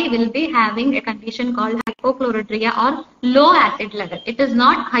their body will be having a condition called hypochlorhydria or low acid level. It is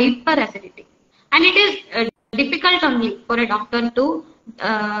not hyperacidity. And it is difficult only for a doctor to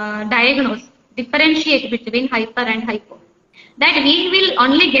differentiate between hyper and hypo. That we will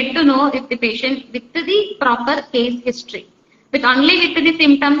only get to know if the patient with the proper case history. With only with the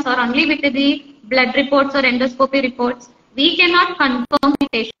symptoms or only with the blood reports or endoscopy reports, we cannot confirm the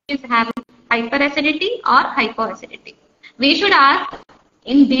patient is having hyperacidity or hypoacidity. We should ask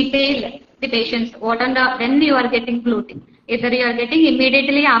in detail the patients when you are getting bloating. Either you are getting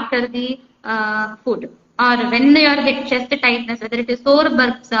immediately after the food, or when you are getting chest tightness, whether it is sore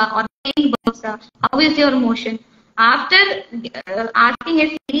burps or pain burps, how is your motion? After asking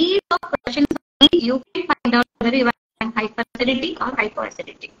a series of questions, you can find out whether you are having hyperacidity or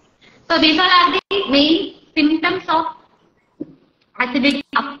hypoacidity. So these all are the main symptoms of acidity,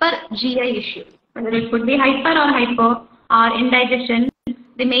 upper GI issue. Whether it could be hyper or hypo or indigestion,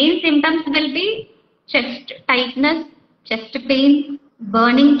 the main symptoms will be chest tightness, chest pain,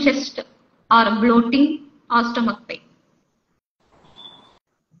 burning chest, or bloating or stomach pain.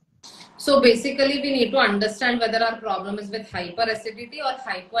 So basically, we need to understand whether our problem is with hyperacidity or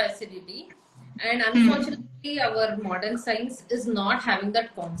hypoacidity. And unfortunately, our modern science is not having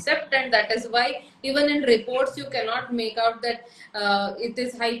that concept, and that is why even in reports you cannot make out that it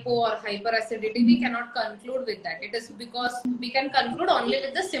is hypo or hyperacidity. We cannot conclude with that. It is because we can conclude only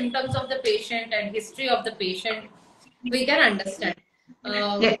with the symptoms of the patient and history of the patient. We can understand.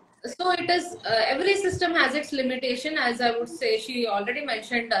 Yes. So it is every system has its limitation, as I would say. She already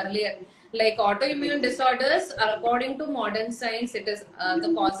mentioned earlier, like autoimmune disorders, according to modern science, it is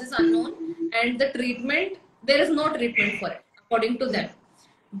the cause is unknown, and the treatment, there is no treatment for it according to them.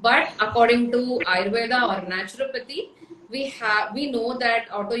 But according to Ayurveda or naturopathy, we know that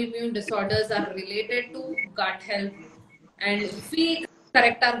autoimmune disorders are related to gut health, and if we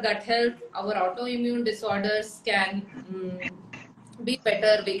correct our gut health, our autoimmune disorders can be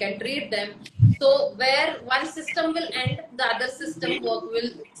better. We can treat them. So where one system will end, the other system work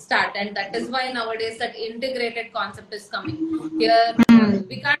will start, and that is why nowadays that integrated concept is coming. Here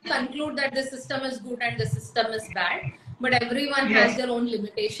we can't conclude that the system is good and the system is bad, but everyone has Yes. their own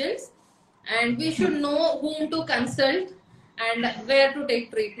limitations, and we should know whom to consult and where to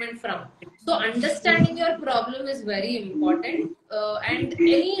take treatment from. So understanding your problem is very important, and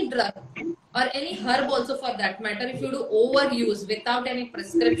any drug or any herb also for that matter, if you do overuse without any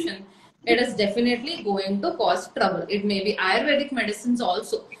prescription, it is definitely going to cause trouble. It may be Ayurvedic medicines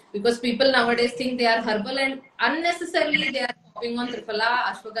also, because people nowadays think they are herbal and unnecessarily they are popping on triphala,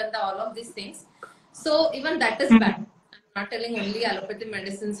 ashwagandha, all of these things. So even that is bad. I'm not telling only allopathy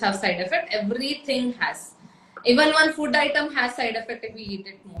medicines have side effect. Everything has. Even one food item has side effect if we eat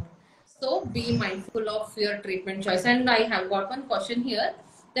it more. So be mindful of your treatment choice. And I have got one question here,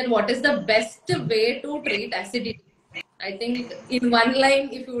 that what is the best way to treat acidity? I think in one line,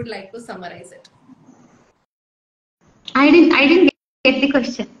 if you would like to summarize it. I didn't get the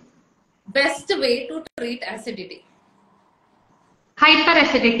question. Best way to treat acidity.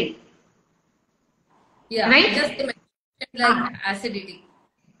 Hyperacidity, Yeah, right? just imagine like acidity.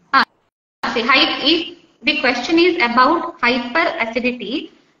 See, if the question is about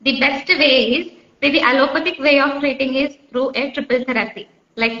hyperacidity, the best way is the allopathic way of treating is through a triple therapy.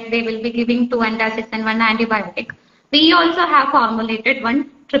 Like they will be giving two antacids and one antibiotic. We also have formulated one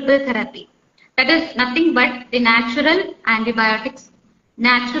triple therapy. That is nothing but the natural antibiotics,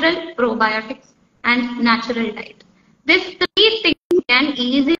 natural probiotics, and natural diet. These three things can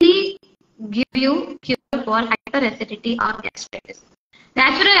easily give you cure for hyperacidity or gastritis.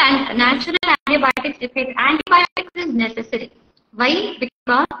 Natural antibiotics, if it antibiotics is necessary. Why?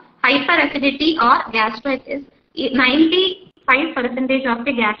 Because hyperacidity or gastritis, 95% of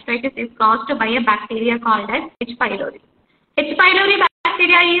the gastritis is caused by a bacteria called as H. pylori. H. pylori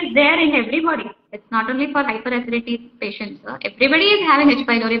bacteria is there in everybody. It's not only for hyperacidity patients. Everybody is having H.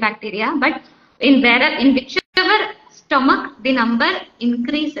 pylori bacteria, but in whichever stomach the number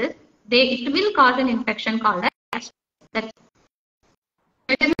increases, it will cause an infection called as gastritis. That's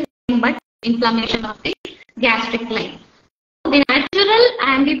it is nothing but inflammation of the gastric line. So the natural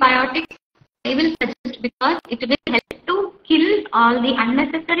antibiotics I will suggest, because it will help to kill all the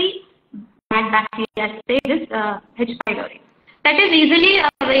unnecessary bad bacteria, say this H. pylori. That is easily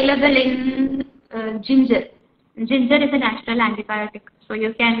available in ginger. Ginger is a natural antibiotic, so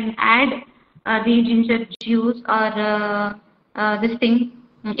you can add the ginger juice or this thing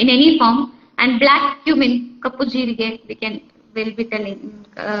in any form. And black cumin, kappu jeerige, will be telling in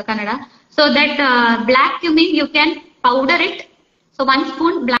Kannada. So that black cumin you can powder it. So 1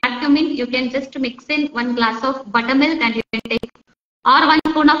 spoon black cumin you can just mix in 1 glass of buttermilk and you can take, or 1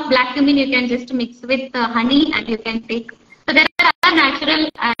 spoon of black cumin you can just mix with honey and you can take. So there are other natural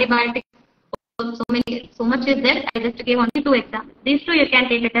antibiotics. So much is there. I just gave only 2 examples. These 2 you can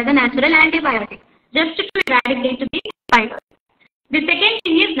take it as a natural antibiotic just to eradicate the pylori. The second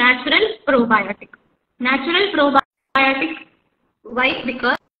thing is natural probiotic. Natural probiotic. Why?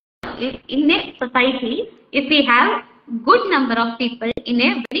 Because if in a society, if we have good number of people in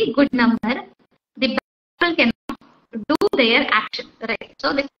a very good number, the people cannot do their action, right?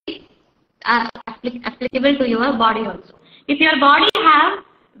 So this is applicable to your body also. If your body have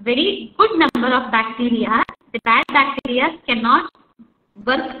very good number of bacteria, the bad bacteria cannot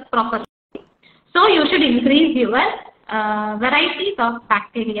work properly. So you should increase your varieties of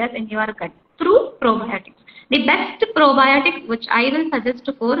bacteria in your gut through probiotics. The best probiotic which I will suggest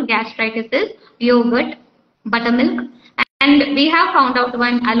for gastritis is yogurt, buttermilk, and we have found out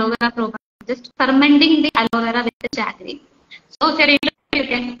one aloe vera probiotic, just fermenting the aloe vera with the jaggery. So if you're interested, you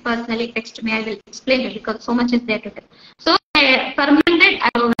can personally text me. I will explain it because so much is there to tell. So fermented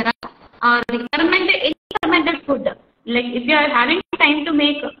aloe vera or any fermented food, Like if you are having time to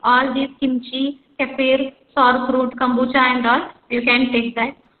make all these kimchi, kefir, sauerkraut, kombucha and all, you can take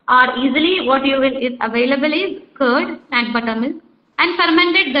that. Or easily what you will is available is curd and buttermilk and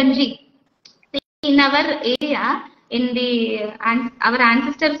fermented ganji. In our area, in the our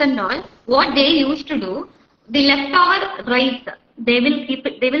ancestors and all, what they used to do, the leftover rice, they will keep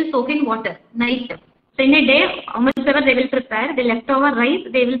it, they will soak in water night. So in a day, how much ever they will prepare, the leftover rice,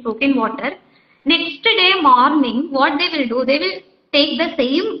 they will soak in water. Next day morning, what they will do, they will take the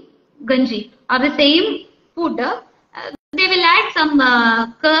same ganji or the same food. They will add some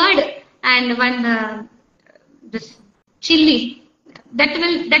curd and one this chili. That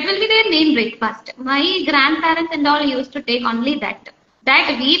will be their main breakfast. My grandparents and all used to take only that.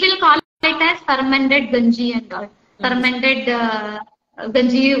 That we will call it as fermented ganji and all. Fermented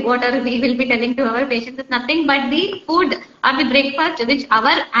ganji, whatever we will be telling to our patients is nothing but the food or the breakfast which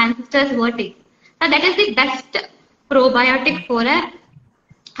our ancestors were taking. So that is the best probiotic for a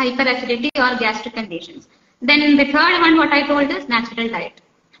hyperacidity or gastric conditions. Then the third one, what I told is natural diet.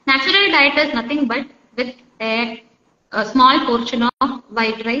 Natural diet is nothing but with a small portion of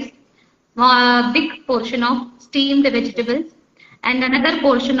white rice, a big portion of steamed vegetables, and another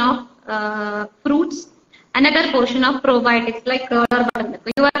portion of fruits, another portion of probiotics like curd or buttermilk.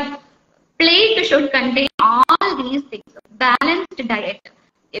 Your plate should contain all these things. Balanced diet.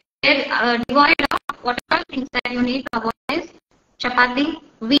 If you're devoid of whatever things that you need to avoid is chapati,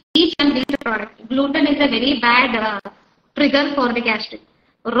 wheat and wheat products. Gluten is a very bad trigger for the gastric.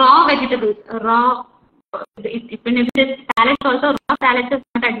 Raw vegetables, raw, even if it is salads also, raw salads is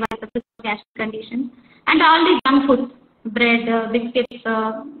not advisable for gastric conditions. And all the junk foods, bread, biscuits,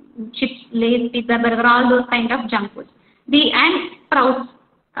 chips, lays, pizza, burger, all those kind of junk foods. And sprouts,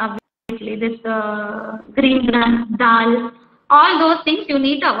 obviously, this green grass, dal, all those things you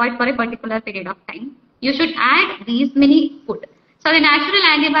need to avoid for a particular period of time. You should add these many food. So the natural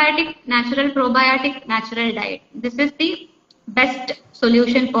antibiotic, natural probiotic, natural diet. This is the best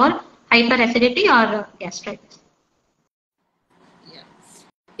solution for hyperacidity or gastritis. Yeah.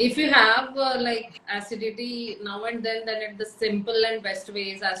 If you have like acidity now and then it the simple and best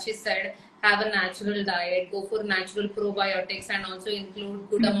ways, as she said, have a natural diet, go for natural probiotics, and also include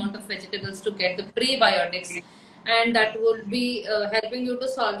good amount of vegetables to get the prebiotics, and that would be helping you to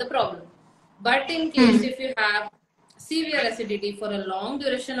solve the problem. But in case if you have severe acidity for a long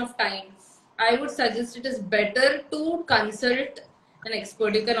duration of time, I would suggest it is better to consult an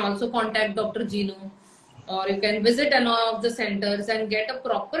expert. You can also contact Dr. Gino, or you can visit any of the centers and get a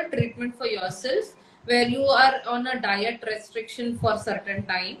proper treatment for yourself, where you are on a diet restriction for certain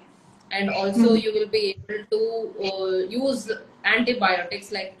time, and also you will be able to use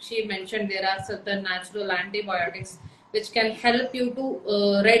antibiotics. Like she mentioned, there are certain natural antibiotics which can help you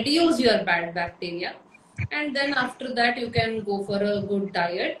to reduce your bad bacteria, and then after that you can go for a good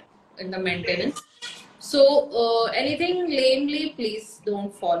diet in the maintenance. So anything lamely, please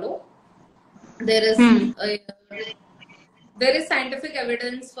don't follow. There is there is scientific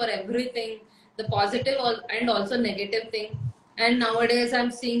evidence for everything, the positive and also negative thing. And nowadays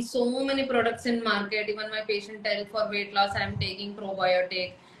I'm seeing so many products in market. Even my patient tell, for weight loss I'm taking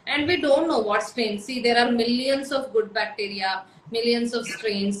probiotic, and we don't know what strain. See, there are millions of good bacteria, millions of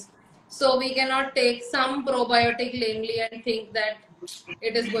strains. So we cannot take some probiotic lamely and think that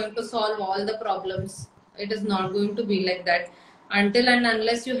it is going to solve all the problems. It is not going to be like that until and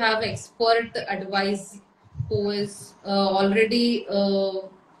unless you have expert advice who is already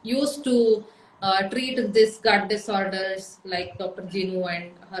used to treat this gut disorders, like Dr. Jinu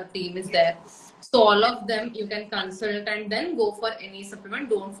and her team is there. So all of them you can consult and then go for any supplement.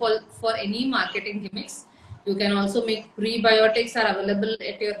 Don't fall for any marketing gimmicks. You can also make prebiotics are available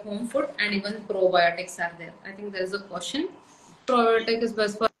at your home food, and even probiotics are there. I think there is a question. Probiotic is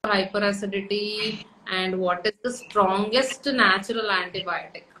best for hyperacidity, and what is the strongest natural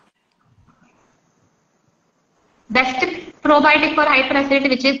antibiotic? Best probiotic for hyperacidity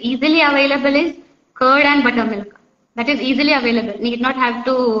which is easily available is curd and buttermilk. That is easily available. Need not have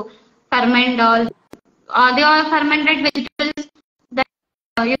to ferment all. They are fermented vegetables that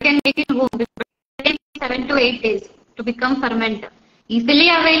you can make it home. It takes 7 to 8 days to become fermented. Easily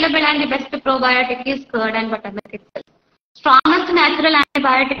available, and the best probiotic is curd and buttermilk itself. Strongest natural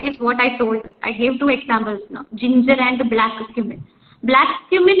antibiotic is what I told. I gave 2 examples now. Ginger and black cumin. Black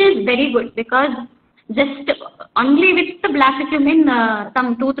cumin is very good because just only with the black cumin,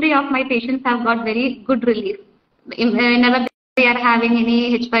 some 2-3 of my patients have got very good relief. Whenever they are having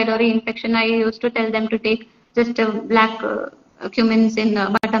any H. pylori infection, I used to tell them to take just black cumins in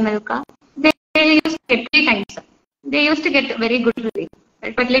buttermilk. They used to get 3 times. They used to get very good relief,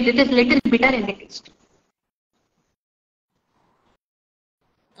 but it is little bitter in the taste.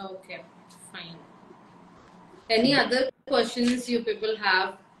 Okay, fine. Any other questions you people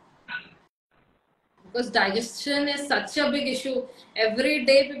have? Because digestion is such a big issue. Every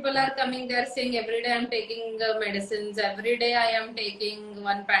day people are coming, they are saying every day I'm taking medicines, every day I am taking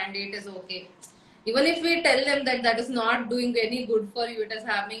one Pand, it is okay. Even if we tell them that that is not doing any good for you, it is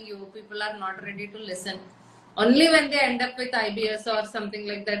harming you, people are not ready to listen. Only when they end up with IBS or something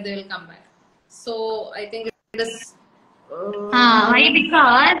like that, they will come back. So I think it is. Why?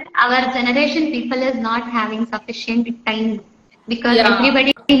 Because our generation people is not having sufficient time because Yeah,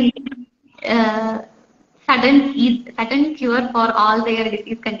 everybody uh, sudden cure for all their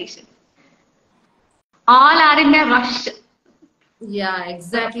disease conditions. All are in a rush. yeah, So,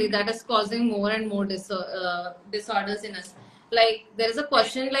 exactly. That is causing more and more disorders in us. Like there is a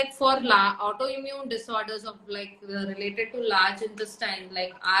question like for autoimmune disorders of like related to large intestine,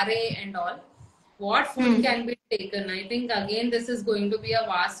 like RA and all. What food hmm. can be taken? I think again this is going to be a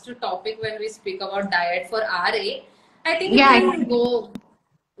vast topic when we speak about diet for RA. I think you Yeah, can go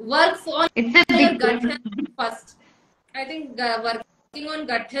work on it's a your big gut thing. health first. I think working on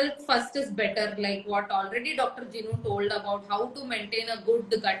gut health first is better. Like what already Dr. Jinu told about how to maintain a good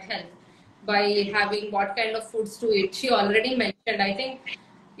gut health by having what kind of foods to eat. She already mentioned. I think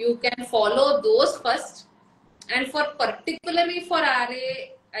you can follow those first. And for particularly for RA,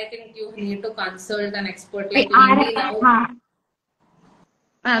 I think you need to consult an expert See, like mainly now.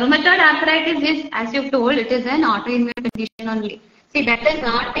 rheumatoid arthritis is, as you've told, it is an autoimmune condition only. See, that is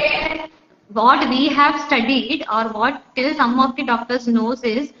not a what we have studied or what till some of the doctors knows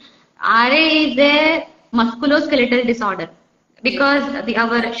is RA is a musculoskeletal disorder Yes. because the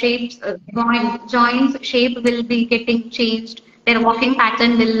our shapes, joints shape will be getting changed, their walking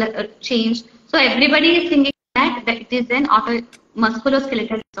pattern will change. So everybody is thinking that it is an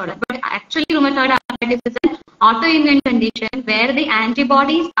musculoskeletal disorder, but actually rheumatoid arthritis is an autoimmune condition where the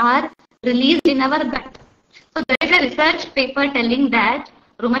antibodies are released in our gut. So there is a research paper telling that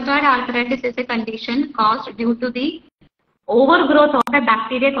rheumatoid arthritis is a condition caused due to the overgrowth of a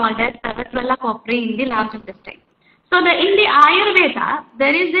bacteria called as Salmonella copri in the large intestine. So in the Ayurveda,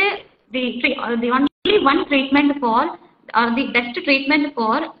 there is the only one treatment for or the best treatment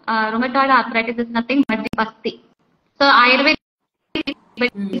for rheumatoid arthritis is nothing but the basti. So Ayurveda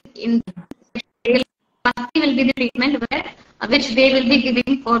Hmm. in basti will be the treatment where which they will be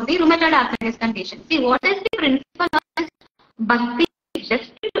giving for the rheumatoid arthritis condition. See what is the principle of this basti?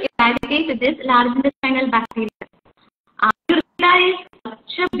 Just to eradicate this large intestinal bacteria. Ayurveda is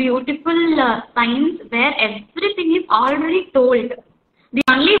such a beautiful science where everything is already told. The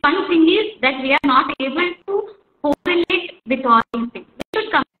only one thing is that we are not able to correlate with all these things. We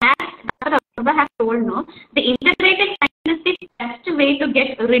should compare, Dr. Abba has told, no, the integrated science is the best way to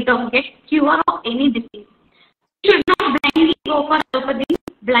get rid of, get cure of any disease. We should not blindly go for allopathy,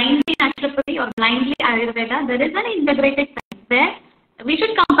 blindly naturopathy or blindly Ayurveda. There is an integrated science where we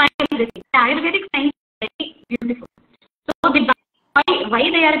should combine everything. The Ayurvedic science is very beautiful. So why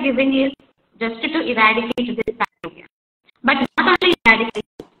they are giving is just to eradicate this bacteria. But not only eradicate,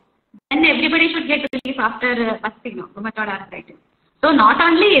 then everybody should get relief after rheumatoid arthritis. So not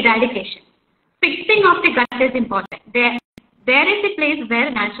only eradication, fixing of the gut is important. There is a place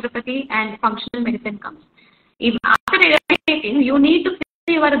where naturopathy and functional medicine comes. If after eradicating, you need to fix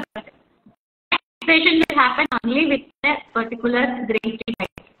your gut. Fixation will happen only with a particular green tea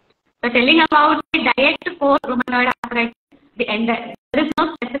diet. So telling about the diet for rheumatoid arthritis, there is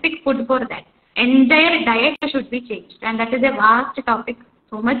no specific food for that. Entire diet should be changed, and that is a vast topic.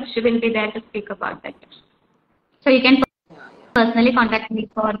 So much will be there to speak about that. So you can Yeah, yeah. personally contact me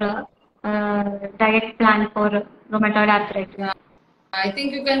for diet plan for rheumatoid arthritis. Yeah, I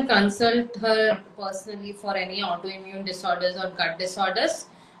think you can consult her personally for any autoimmune disorders or gut disorders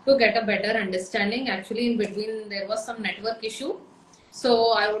to get a better understanding. Actually, in between, there was some network issue.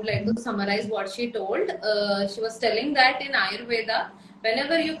 So, I would like to summarize what she told. She was telling that in Ayurveda,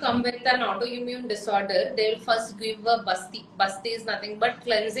 whenever you come with an autoimmune disorder, they will first give a basti. Basti is nothing but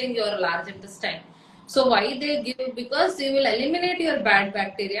cleansing your large intestine. So why they give? Because they will eliminate your bad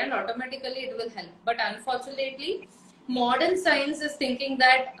bacteria and automatically it will help. But unfortunately, modern science is thinking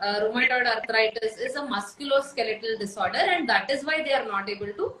that rheumatoid arthritis is a musculoskeletal disorder and that is why they are not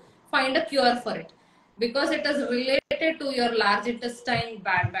able to find a cure for it because it is related to your large intestine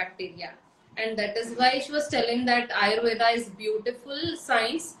bad bacteria. And that is why she was telling that Ayurveda is beautiful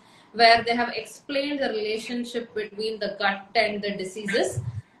science where they have explained the relationship between the gut and the diseases.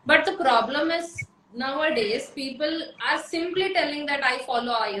 But the problem is nowadays people are simply telling that I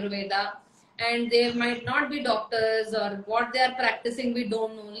follow Ayurveda and they might not be doctors, or what they are practicing we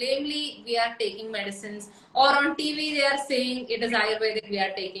don't know. Namely, we are taking medicines, or on TV they are saying it is Ayurvedic we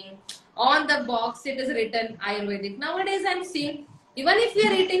are taking. On the box it is written Ayurvedic. Nowadays I'm seeing, even if we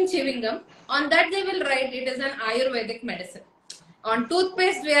are eating chewing gum, on that they will write it is an Ayurvedic medicine. On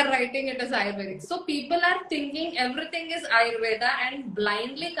toothpaste we are writing it as Ayurvedic. So people are thinking everything is Ayurveda and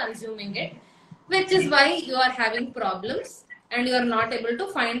blindly consuming it, which is why you are having problems and you are not able to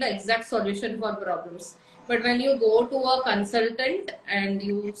find the exact solution for problems. But when you go to a consultant and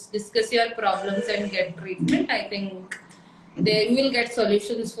you discuss your problems and get treatment, I think they will get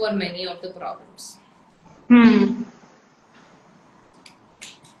solutions for many of the problems.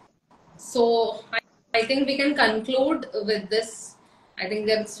 So I think we can conclude with this. I think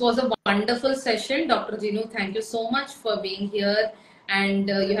this was a wonderful session. Dr. Jinu, thank you so much for being here, and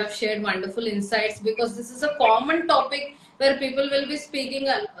you have shared wonderful insights, because this is a common topic where people will be speaking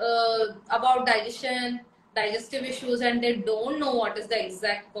about digestion, digestive issues, and they don't know what is the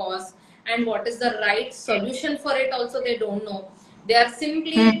exact cause and what is the right solution for it. Also, they don't know. They are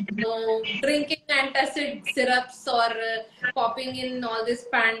simply drinking antacid syrups, or popping in all this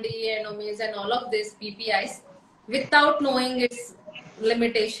Pandy and Omeys and all of this PPIs without knowing its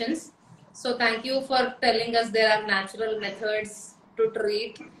limitations. So thank you for telling us there are natural methods to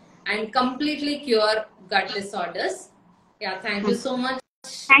treat and completely cure gut disorders. Yeah, thank you so much.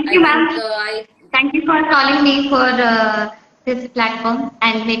 Thank you, ma'am. Thank you for calling me for this platform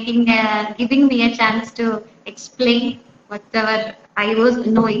and giving me a chance to explain whatever I was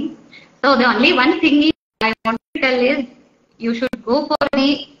knowing. So the only one thing I want to tell is you should go for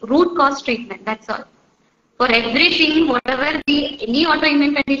the root cause treatment. That's all. For everything, whatever any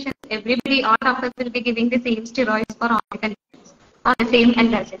autoimmune conditions, everybody, all doctors will be giving the same steroids for all the conditions, or the same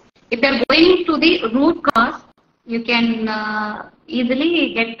antacid. If you are going to the root cause, you can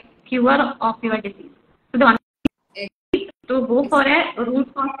easily get cure of your disease. So the only thing is to go for a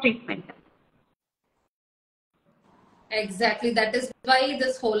root cause treatment. Exactly. That is why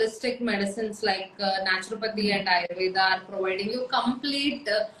this holistic medicines like naturopathy and Ayurveda are providing you complete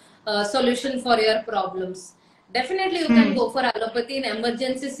solution for your problems. Definitely, you can go for allopathy in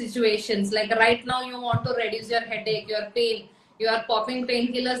emergency situations. Like right now, you want to reduce your headache, your pain, you are popping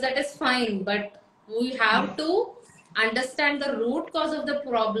painkillers. That is fine, but we have to understand the root cause of the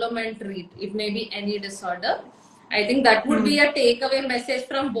problem and treat. It may be any disorder. I think that would be a takeaway message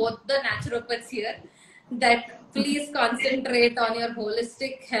from both the naturopaths here, that please concentrate on your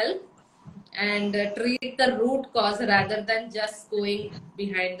holistic health and treat the root cause rather than just going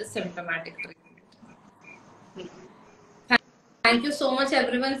behind the symptomatic treatment. Thank you so much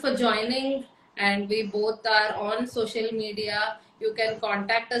everyone for joining, and we both are on social media. You can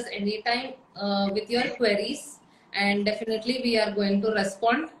contact us anytime with your queries, and definitely we are going to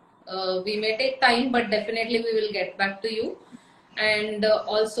respond. We may take time, but definitely we will get back to you. And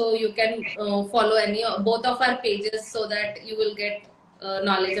also you can follow both of our pages, so that you will get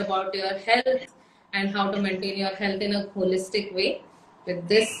knowledge about your health and how to maintain your health in a holistic way. With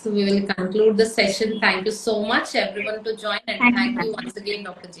this, we will conclude the session. Thank you so much everyone to join, and thank you once again,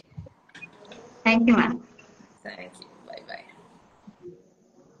 Dr. G. Thank you, ma'am. Thank you.